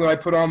song that I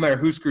put on there,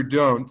 Husker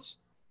Don'ts,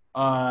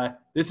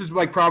 this is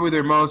like probably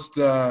their most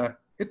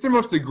it's their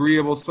most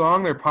agreeable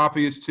song, their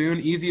poppiest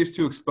tune, easiest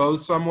to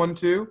expose someone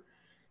to.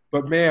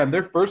 But man,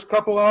 their first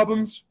couple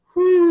albums,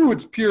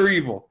 it's pure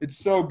evil. It's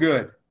so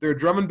good. They're a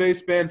drum and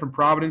bass band from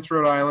Providence,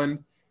 Rhode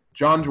Island.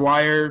 John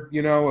Dwyer,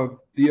 of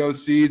the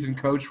OCs and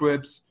Coach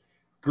Whips,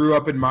 grew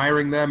up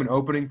admiring them and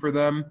opening for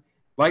them.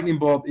 Lightning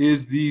Bolt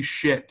is the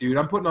shit, dude.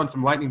 I'm putting on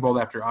some Lightning Bolt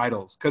after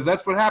Idols, because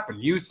that's what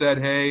happened. You said,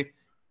 hey,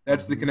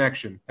 that's the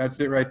connection. That's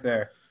it right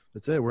there.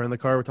 That's it. We're in the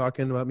car. We're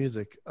talking about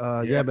music.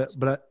 Yeah,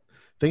 but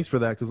thanks for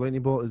that, because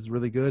Lightning Bolt is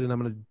really good, and I'm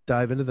going to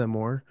dive into them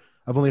more.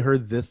 I've only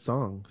heard this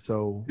song,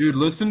 so dude,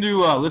 listen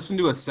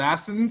to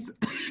Assassins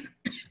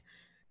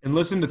and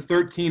listen to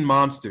 13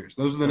 Monsters.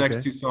 Those are the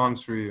next two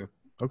songs for you.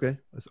 Okay,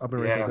 I've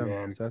been writing that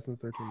down. Assassins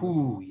 13.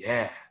 Ooh,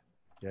 yeah.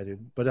 Yeah,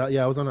 dude. But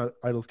I was on an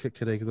Idols kick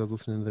today because I was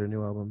listening to their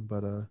new album.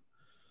 But I'm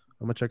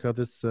gonna check out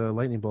this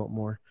Lightning Bolt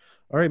more.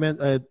 All right, man.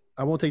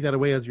 I won't take that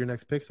away as your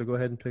next pick. So go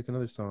ahead and pick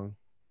another song.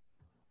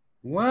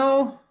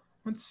 Well,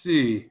 let's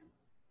see.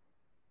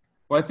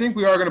 Well, I think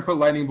we are gonna put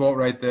Lightning Bolt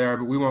right there,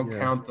 but we won't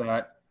count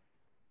that.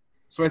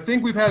 So I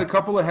think we've had a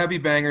couple of heavy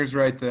bangers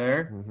right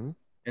there,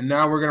 and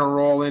now we're gonna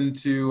roll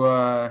into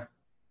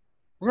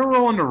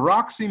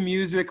Roxy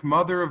Music,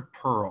 Mother of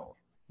Pearl.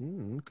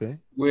 Okay.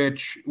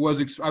 Which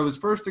I was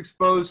first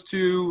exposed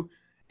to.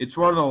 It's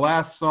one of the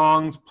last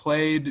songs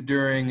played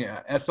during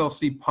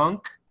SLC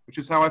Punk, which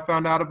is how I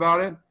found out about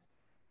it.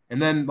 And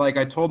then, like,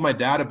 I told my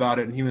dad about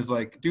it, and he was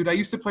like, "Dude, I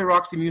used to play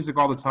Roxy Music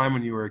all the time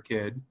when you were a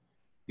kid.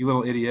 You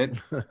little idiot."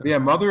 Yeah,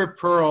 Mother of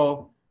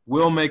Pearl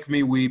will make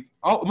me weep.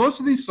 Most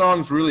of these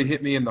songs really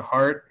hit me in the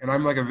heart, and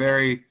I'm like a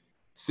very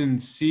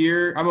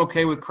sincere. I'm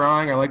okay with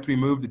crying. I like to be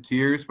moved to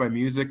tears by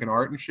music and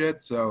art and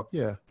shit. So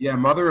yeah,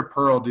 Mother of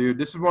Pearl, dude.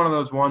 This is one of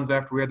those ones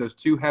after we had those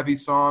two heavy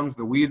songs.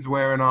 The weed's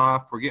wearing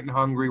off. We're getting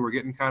hungry. We're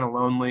getting kind of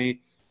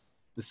lonely.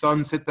 The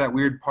sun's hit that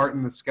weird part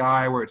in the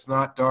sky where it's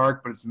not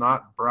dark, but it's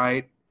not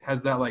bright. It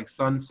has that like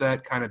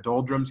sunset kind of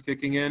doldrums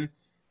kicking in.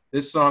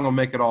 This song will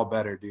make it all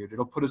better, dude.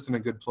 It'll put us in a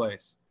good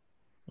place.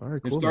 All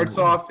right, cool,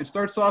 it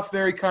starts off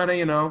very kind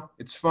of,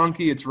 it's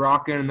funky, it's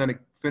rocking, and then it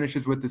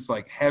finishes with this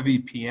like heavy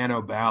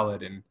piano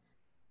ballad, and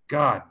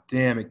god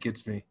damn, it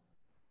gets me.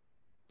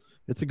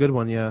 It's a good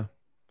one. Yeah, I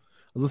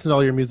was listening to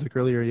all your music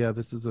earlier. Yeah,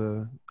 this is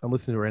a. I'm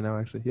listening to it right now.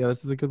 Actually, yeah,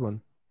 this is a good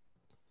one.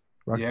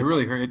 Yeah, it Roxy.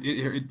 really hurt.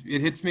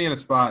 It hits me in a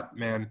spot,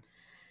 man.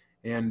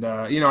 And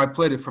I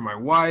played it for my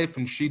wife,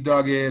 and she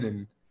dug it.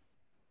 And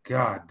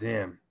god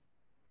damn.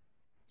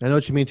 I know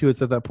what you mean too.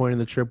 It's at that point in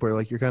the trip where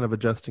like you're kind of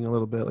adjusting a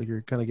little bit, like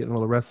you're kind of getting a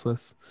little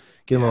restless,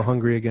 getting a little Yeah.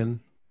 hungry again.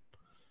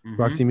 Hmm.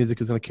 Roxy Music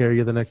is going to carry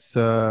you the next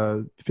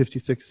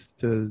 56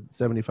 to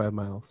 75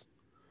 miles.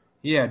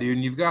 Yeah, dude.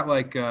 And you've got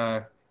like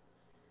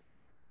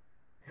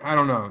I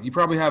don't know. You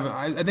probably have.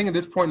 I think at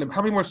this point,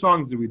 how many more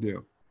songs do we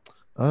do?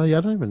 Yeah,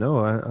 I don't even know.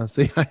 I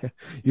see. I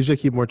usually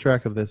keep more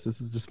track of this. This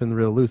has just been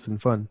real loose and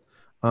fun.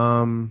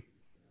 Um,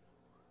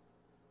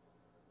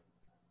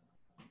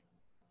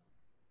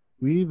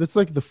 we That's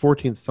like the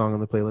 14th song on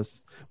the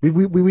playlist.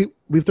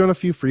 We've thrown a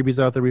few freebies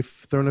out there. We've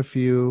thrown a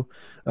few.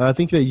 I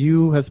think that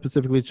you have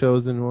specifically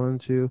chosen one,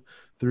 two,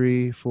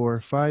 three, four,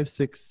 five,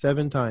 six,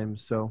 seven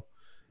times. So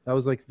that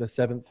was like the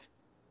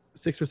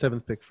sixth or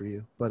seventh pick for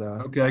you. But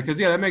Okay, because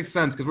yeah, that makes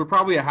sense. Because we're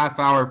probably a half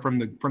hour from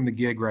the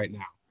gig right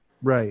now.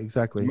 right,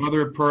 exactly.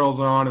 Mother of Pearl's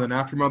on, and then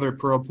after Mother of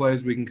Pearl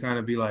plays, we can kind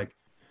of be like,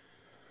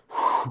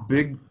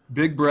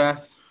 big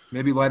breath,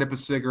 maybe light up a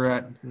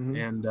cigarette, Hmm.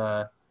 and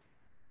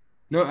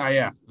no,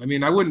 yeah. I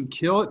mean, I wouldn't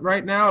kill it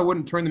right now. I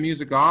wouldn't turn the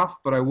music off,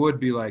 but I would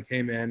be like,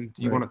 hey man,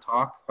 do you Right. want to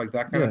talk? Like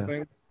that kind of Yeah.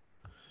 thing.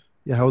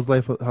 Yeah. How's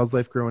life? How's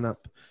life growing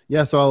up?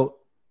 Yeah. So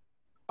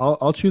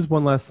I'll choose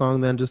one last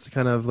song then, just to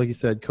kind of like you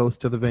said,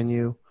 coast to the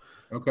venue.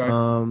 Okay.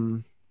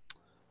 Um,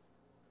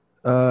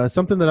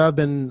 Something that I've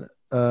been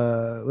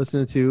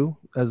listening to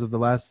as of the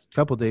last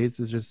couple days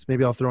is just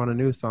maybe I'll throw on a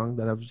new song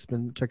that I've just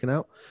been checking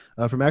out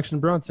from Action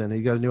Bronson.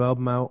 He got a new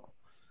album out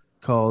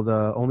called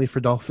 "Only for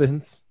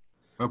Dolphins,"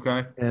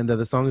 Okay. and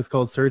the song is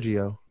called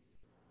Sergio.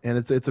 And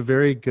it's a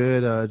very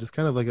good, just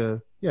kind of like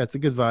it's a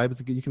good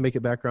vibe. You can make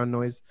it background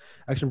noise.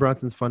 Action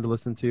Bronson's fun to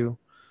listen to.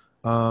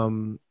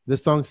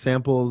 This song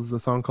samples a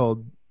song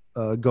called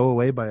 "Go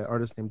Away" by an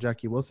artist named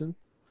Jackie Wilson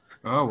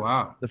Oh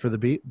wow. for the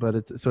beat, but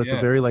it's a Yeah.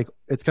 very like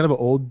it's kind of an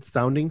old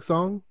sounding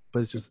song,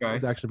 but it's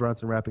Okay. Action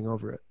Bronson rapping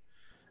over it.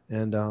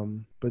 And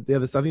but yeah,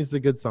 this I think it's a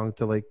good song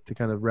to like to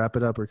kind of wrap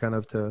it up or kind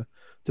of to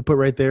put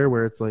right there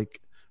where it's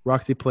like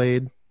Roxy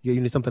played. You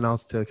need something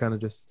else to kind of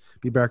just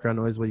be background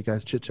noise while you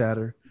guys chit chat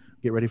or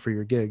get ready for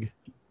your gig.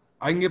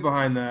 I can get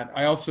behind that.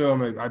 I also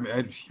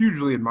I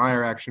hugely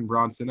admire Action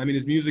Bronson. I mean,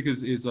 his music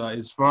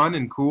is fun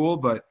and cool,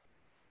 but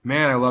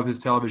man, I love his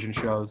television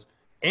shows.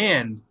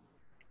 And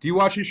do you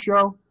watch his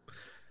show?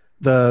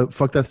 The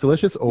Fuck That's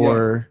Delicious Yes.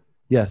 or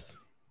yes.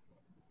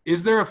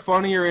 Is there a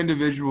funnier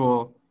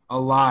individual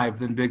alive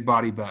than Big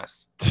Body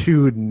Bess?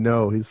 Dude,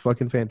 no, he's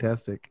fucking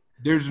fantastic.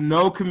 There's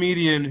no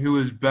comedian who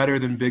is better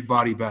than Big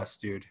Body Bess,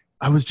 dude.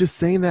 I was just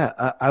saying that.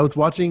 I was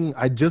watching.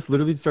 I just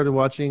literally started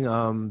watching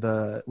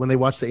the when they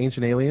watched the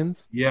Ancient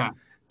Aliens. Yeah.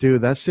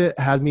 Dude, that shit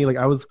had me like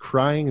I was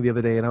crying the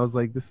other day, and I was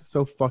like, "This is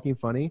so fucking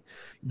funny."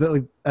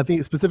 Like, I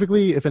think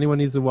specifically, if anyone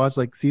needs to watch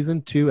like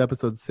season 2,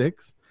 episode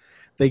 6,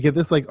 they get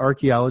this like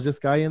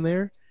archaeologist guy in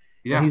there, and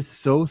Yeah. he's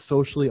so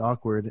socially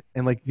awkward,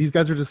 and like these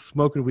guys are just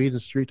smoking weed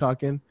and street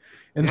talking,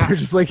 and Yeah. they're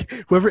just like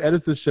whoever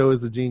edits the show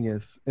is a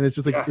genius, and it's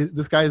just like Yes.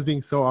 this guy is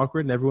being so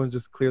awkward, and everyone's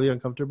just clearly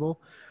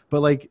uncomfortable,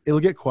 but like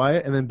it'll get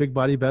quiet, and then Big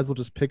Body Bez will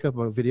just pick up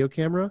a video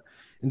camera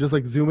and just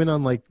like zoom in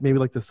on like maybe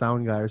like the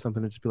sound guy or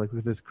something, and just be like, "Look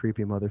at this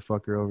creepy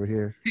motherfucker over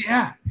here."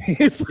 Yeah.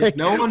 It's like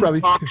No one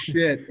probably talks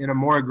shit in a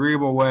more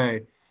agreeable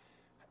way.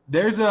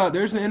 There's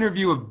an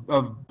interview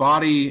of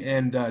Body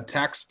and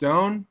Tax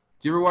Stone.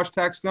 Do you ever watch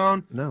Tax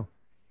Stone? no.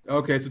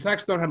 Okay, so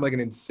Tax Stone had like an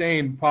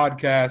insane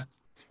podcast.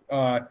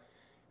 Uh,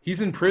 he's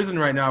in prison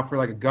right now for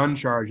like a gun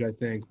charge, I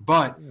think.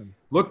 But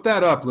look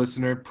that up,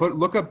 listener.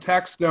 Look up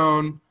Tax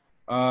Stone,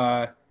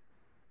 uh,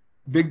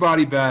 Big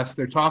Body Best.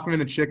 They're talking in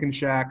the Chicken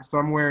Shack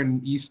somewhere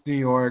in East New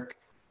York.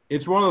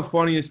 It's one of the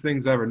funniest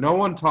things ever. No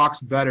one talks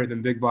better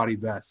than Big Body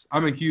Best.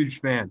 I'm a huge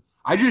fan.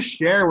 I just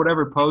share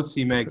whatever posts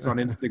he makes on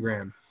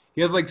Instagram.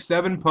 He has like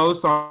 7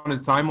 posts on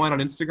his timeline on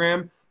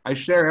Instagram. I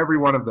share every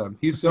one of them.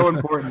 He's so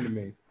important to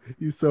me.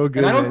 He's so good.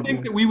 And I don't Man.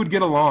 think that we would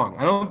get along.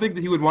 I don't think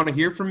that he would want to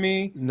hear from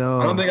me. I don't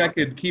No, think I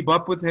could keep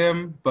up with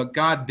him, but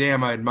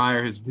goddamn, I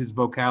admire his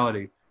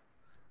vocality.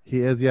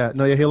 he is. Yeah,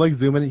 no, yeah. He like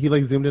zoom in. He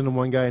like zoomed in on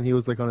one guy, and he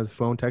was like on his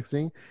phone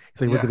texting.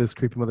 He's like, "Look Yeah, at this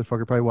creepy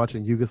motherfucker, probably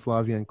watching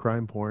Yugoslavian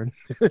crime porn."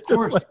 of Just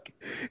course. like,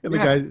 and the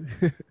Yeah.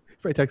 guy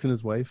probably texting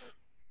his wife.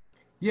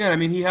 Yeah, I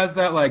mean, he has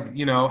that like,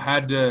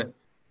 had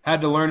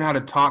to learn how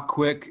to talk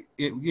quick.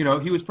 He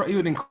was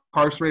an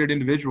incarcerated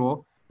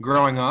individual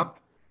growing up,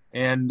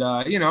 and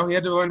he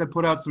had to learn to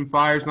put out some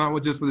fires,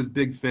 not just with his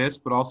big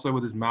fist, but also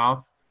with his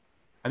mouth.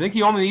 I think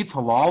he only eats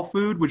halal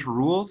food, which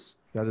rules.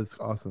 That is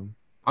awesome.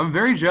 I'm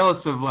very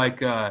jealous of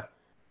like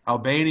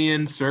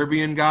Albanian,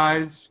 Serbian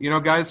guys.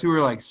 Guys who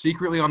are like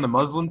secretly on the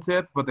Muslim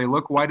tip, but they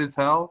look white as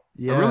hell.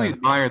 I really Yeah,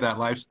 admire that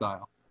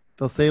lifestyle.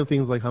 they'll say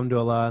things like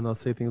 "Hamdulillah" and they'll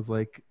say things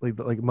like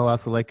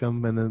 "Malas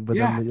alaikum," and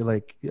Yeah, then you're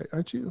like, yeah,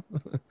 "Aren't you?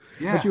 Aren't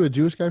yeah, you a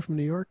Jewish guy from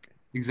New York?"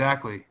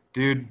 exactly,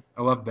 dude.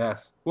 I love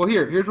Bess. Well,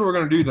 here's what we're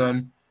gonna do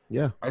then.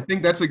 Yeah. I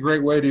think that's a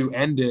great way to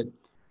end it.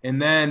 And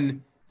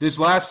then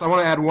I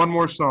want to add one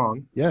more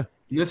song. Yeah.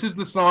 This is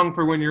the song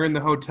for when you're in the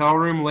hotel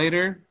room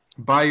later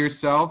by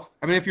yourself.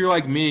 I mean, if you're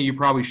like me, you're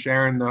probably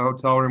sharing the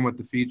hotel room with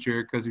the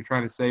feature because you're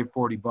trying to save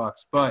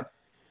 $40. But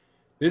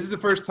this is the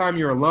first time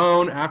you're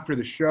alone after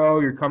the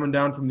show. You're coming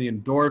down from the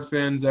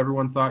endorphins.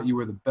 Everyone thought you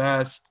were the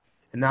best.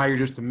 And now you're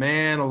just a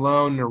man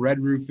alone in a Red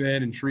Roof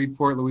Inn in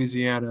Shreveport,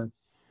 Louisiana.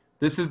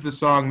 This is the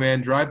song,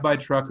 man. Drive-By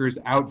Truckers,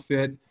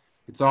 Outfit.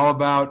 It's all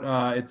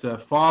about, it's a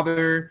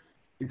father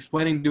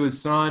explaining to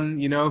his son,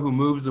 who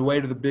moves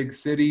away to the big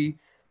city,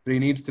 but he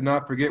needs to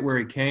not forget where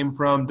he came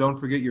from. Don't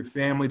forget your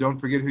family. Don't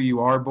forget who you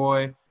are,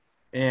 boy.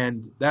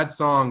 And that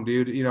song,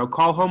 dude,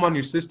 Call Home on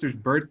Your Sister's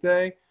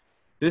Birthday.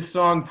 This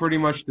song pretty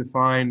much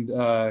defined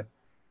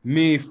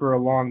me for a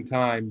long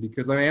time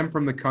because I am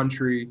from the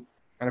country.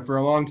 And for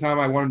a long time,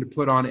 I wanted to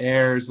put on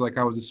airs like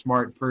I was a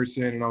smart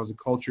person and I was a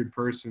cultured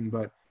person.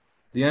 But at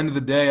the end of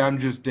the day, I'm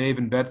just Dave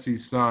and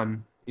Betsy's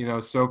son,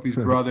 Sophie's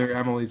brother,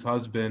 Emily's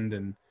husband.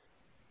 And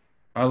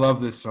I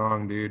love this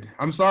song, dude.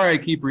 I'm sorry I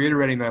keep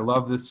reiterating that I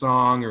love this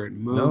song or it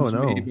moves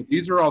me, but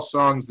these are all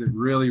songs that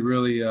really,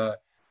 really,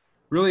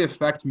 really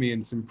affect me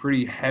in some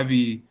pretty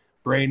heavy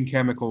brain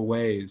chemical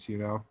ways,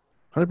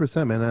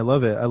 100%, man. I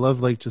love it. I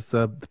love just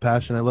the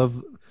passion.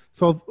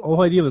 So the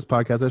whole idea of this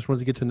podcast, I just wanted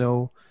to get to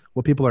know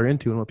what people are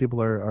into and what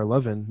people are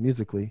loving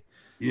musically.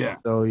 Yeah.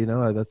 So,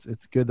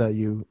 it's good that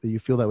you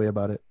feel that way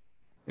about it.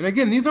 And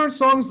again, these aren't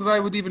songs that I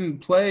would even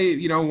play,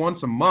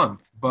 once a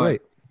month, but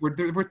right.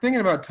 We're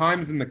thinking about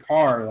times in the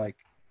car, like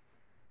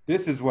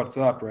this is what's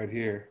up right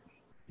here.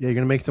 Yeah, you're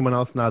gonna make someone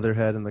else nod their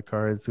head in the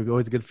car. It's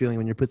always a good feeling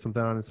when you put something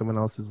on and someone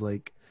else is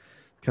like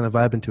kind of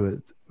vibing to it.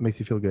 It makes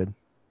you feel good.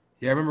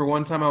 Yeah, I remember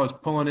one time I was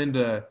pulling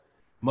into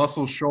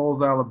Muscle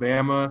Shoals,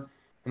 Alabama,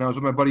 and I was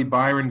with my buddy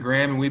Byron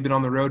Graham, and we'd been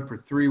on the road for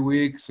 3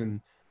 weeks, and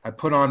I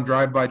put on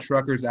Drive-By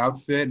Truckers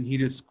Outfit, and he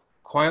just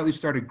quietly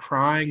started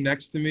crying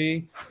next to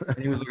me, and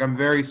he was like, I'm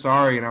very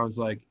sorry, and I was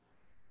like,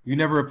 you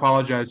never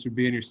apologize for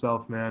being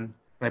yourself, man.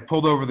 And I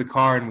pulled over the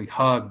car and we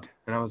hugged.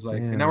 And I was like,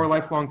 and now we're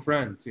lifelong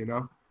friends,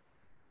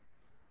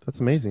 That's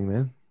amazing,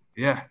 man.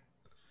 Yeah.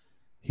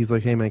 He's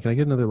like, hey, man, can I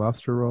get another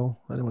lobster roll?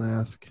 I didn't want to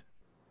ask.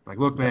 Like,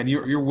 look, man,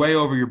 you're way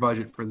over your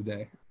budget for the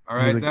day. All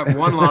right? Like, that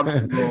one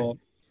lobster roll,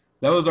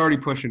 that was already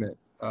pushing it.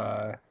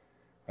 I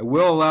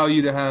will allow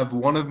you to have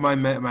one of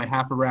my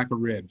half a rack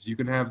of ribs. You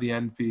can have the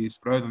end piece.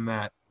 But other than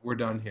that, we're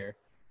done here.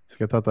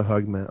 I thought the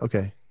hug meant,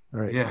 okay. All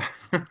right. Yeah.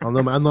 I'll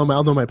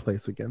know my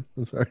place again.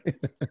 I'm sorry.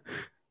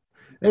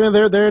 Hey man,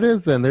 there it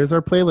is then. There's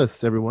our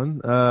playlist,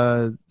 everyone.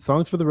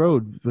 Songs for the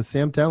Road with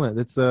Sam Tallent.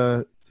 It's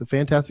a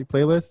fantastic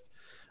playlist.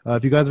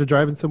 If you guys are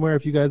driving somewhere,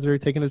 if you guys are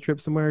taking a trip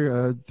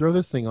somewhere, throw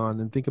this thing on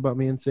and think about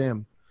me and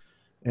Sam.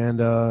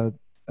 And I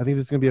think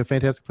this is going to be a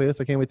fantastic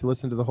playlist. I can't wait to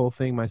listen to the whole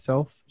thing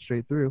myself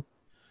straight through.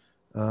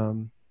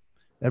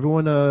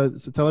 Everyone,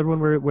 so tell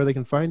everyone where they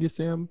can find you,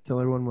 Sam. Tell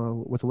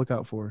everyone what to look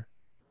out for.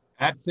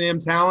 At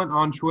Sam Tallent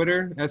on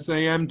Twitter,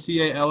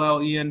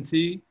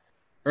 SamTallent.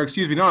 Or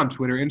excuse me, not on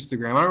Twitter,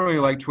 Instagram. I don't really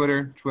like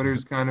Twitter.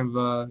 Twitter's kind of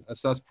a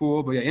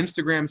cesspool. But yeah,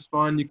 Instagram's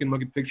fun. You can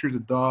look at pictures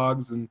of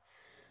dogs and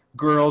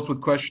girls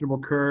with questionable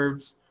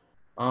curves.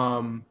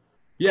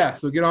 Yeah,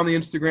 so get on the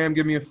Instagram,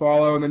 give me a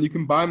follow, and then you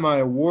can buy my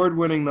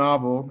award-winning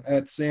novel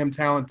at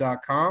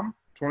samtallent.com.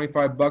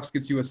 $25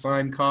 gets you a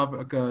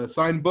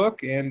signed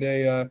book and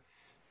a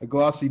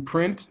glossy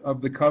print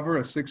of the cover,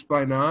 a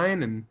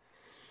 6x9, and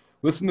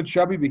listen to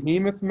Chubby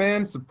Behemoth,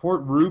 man.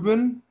 Support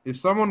Ruben. If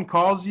someone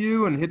calls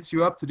you and hits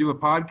you up to do a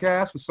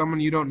podcast with someone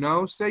you don't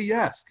know, say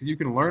yes, because you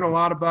can learn a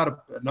lot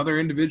about another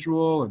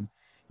individual, and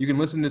you can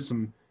listen to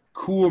some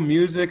cool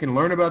music and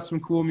learn about some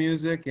cool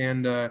music.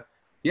 And,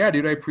 yeah,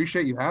 dude, I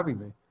appreciate you having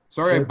me.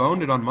 Sorry I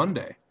boned it on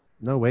Monday.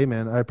 No way,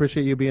 man. I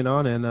appreciate you being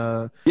on.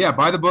 And yeah,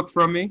 buy the book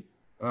from me.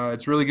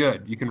 It's really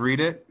good. You can read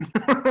it.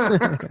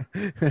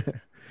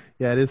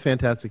 Yeah, it is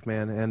fantastic,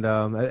 man. And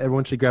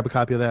everyone should grab a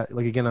copy of that,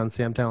 like, again, on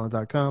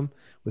samtallent.com.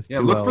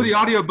 Look for the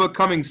audiobook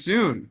coming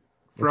soon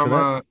from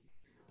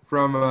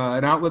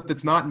an outlet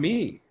that's not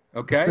me,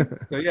 okay?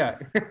 So, yeah.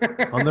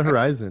 On the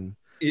horizon.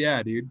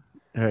 Yeah, dude.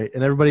 All right,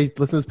 and everybody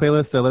listen to this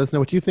playlist. Let us know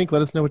what you think.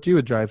 Let us know what you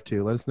would drive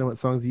to. Let us know what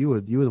songs you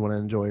would want to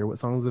enjoy or what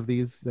songs of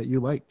these that you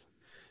like.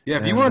 Yeah,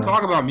 if you want to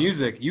talk about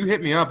music, you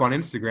hit me up on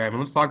Instagram, and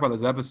let's talk about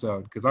this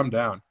episode because I'm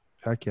down.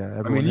 Heck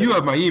yeah. I mean, you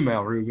have my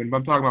email, Ruben, but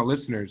I'm talking about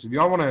listeners. If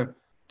y'all want to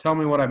tell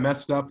me what I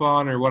messed up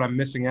on or what I'm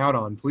missing out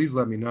on, please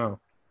let me know.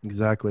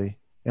 Exactly.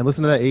 And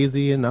listen to that AZ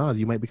and Nas.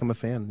 You might become a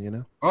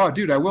fan, Oh,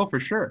 dude, I will for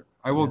sure.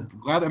 I will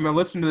gladly. I'm going to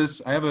listen to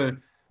this. I have to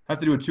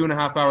do a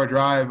 2.5-hour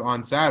drive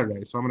on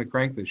Saturday, so I'm going to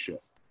crank this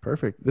shit.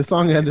 Perfect. This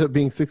song ended up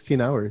being 16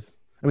 hours.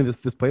 I mean,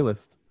 this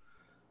playlist.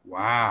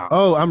 Wow.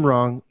 Oh, I'm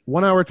wrong.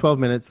 1 hour, 12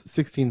 minutes,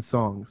 16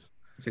 songs.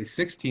 Say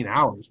 16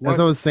 hours. What? As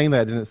I was saying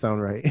that, it didn't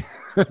sound right.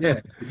 Yeah.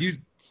 Did you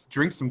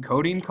drink some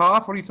codeine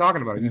cough? What are you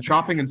talking about? Are you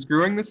chopping and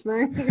screwing this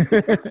thing?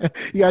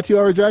 You got a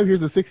 2-hour drive.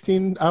 Here's a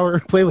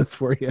 16-hour playlist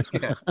for you.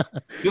 Yeah.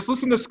 Just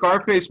listen to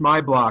Scarface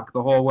My Block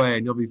the whole way,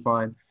 and you'll be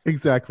fine.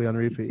 Exactly. On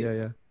repeat.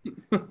 Yeah.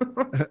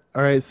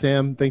 All right,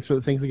 Sam. Thanks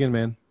again,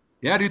 man.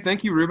 Yeah, dude.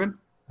 Thank you, Ruben.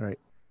 All right.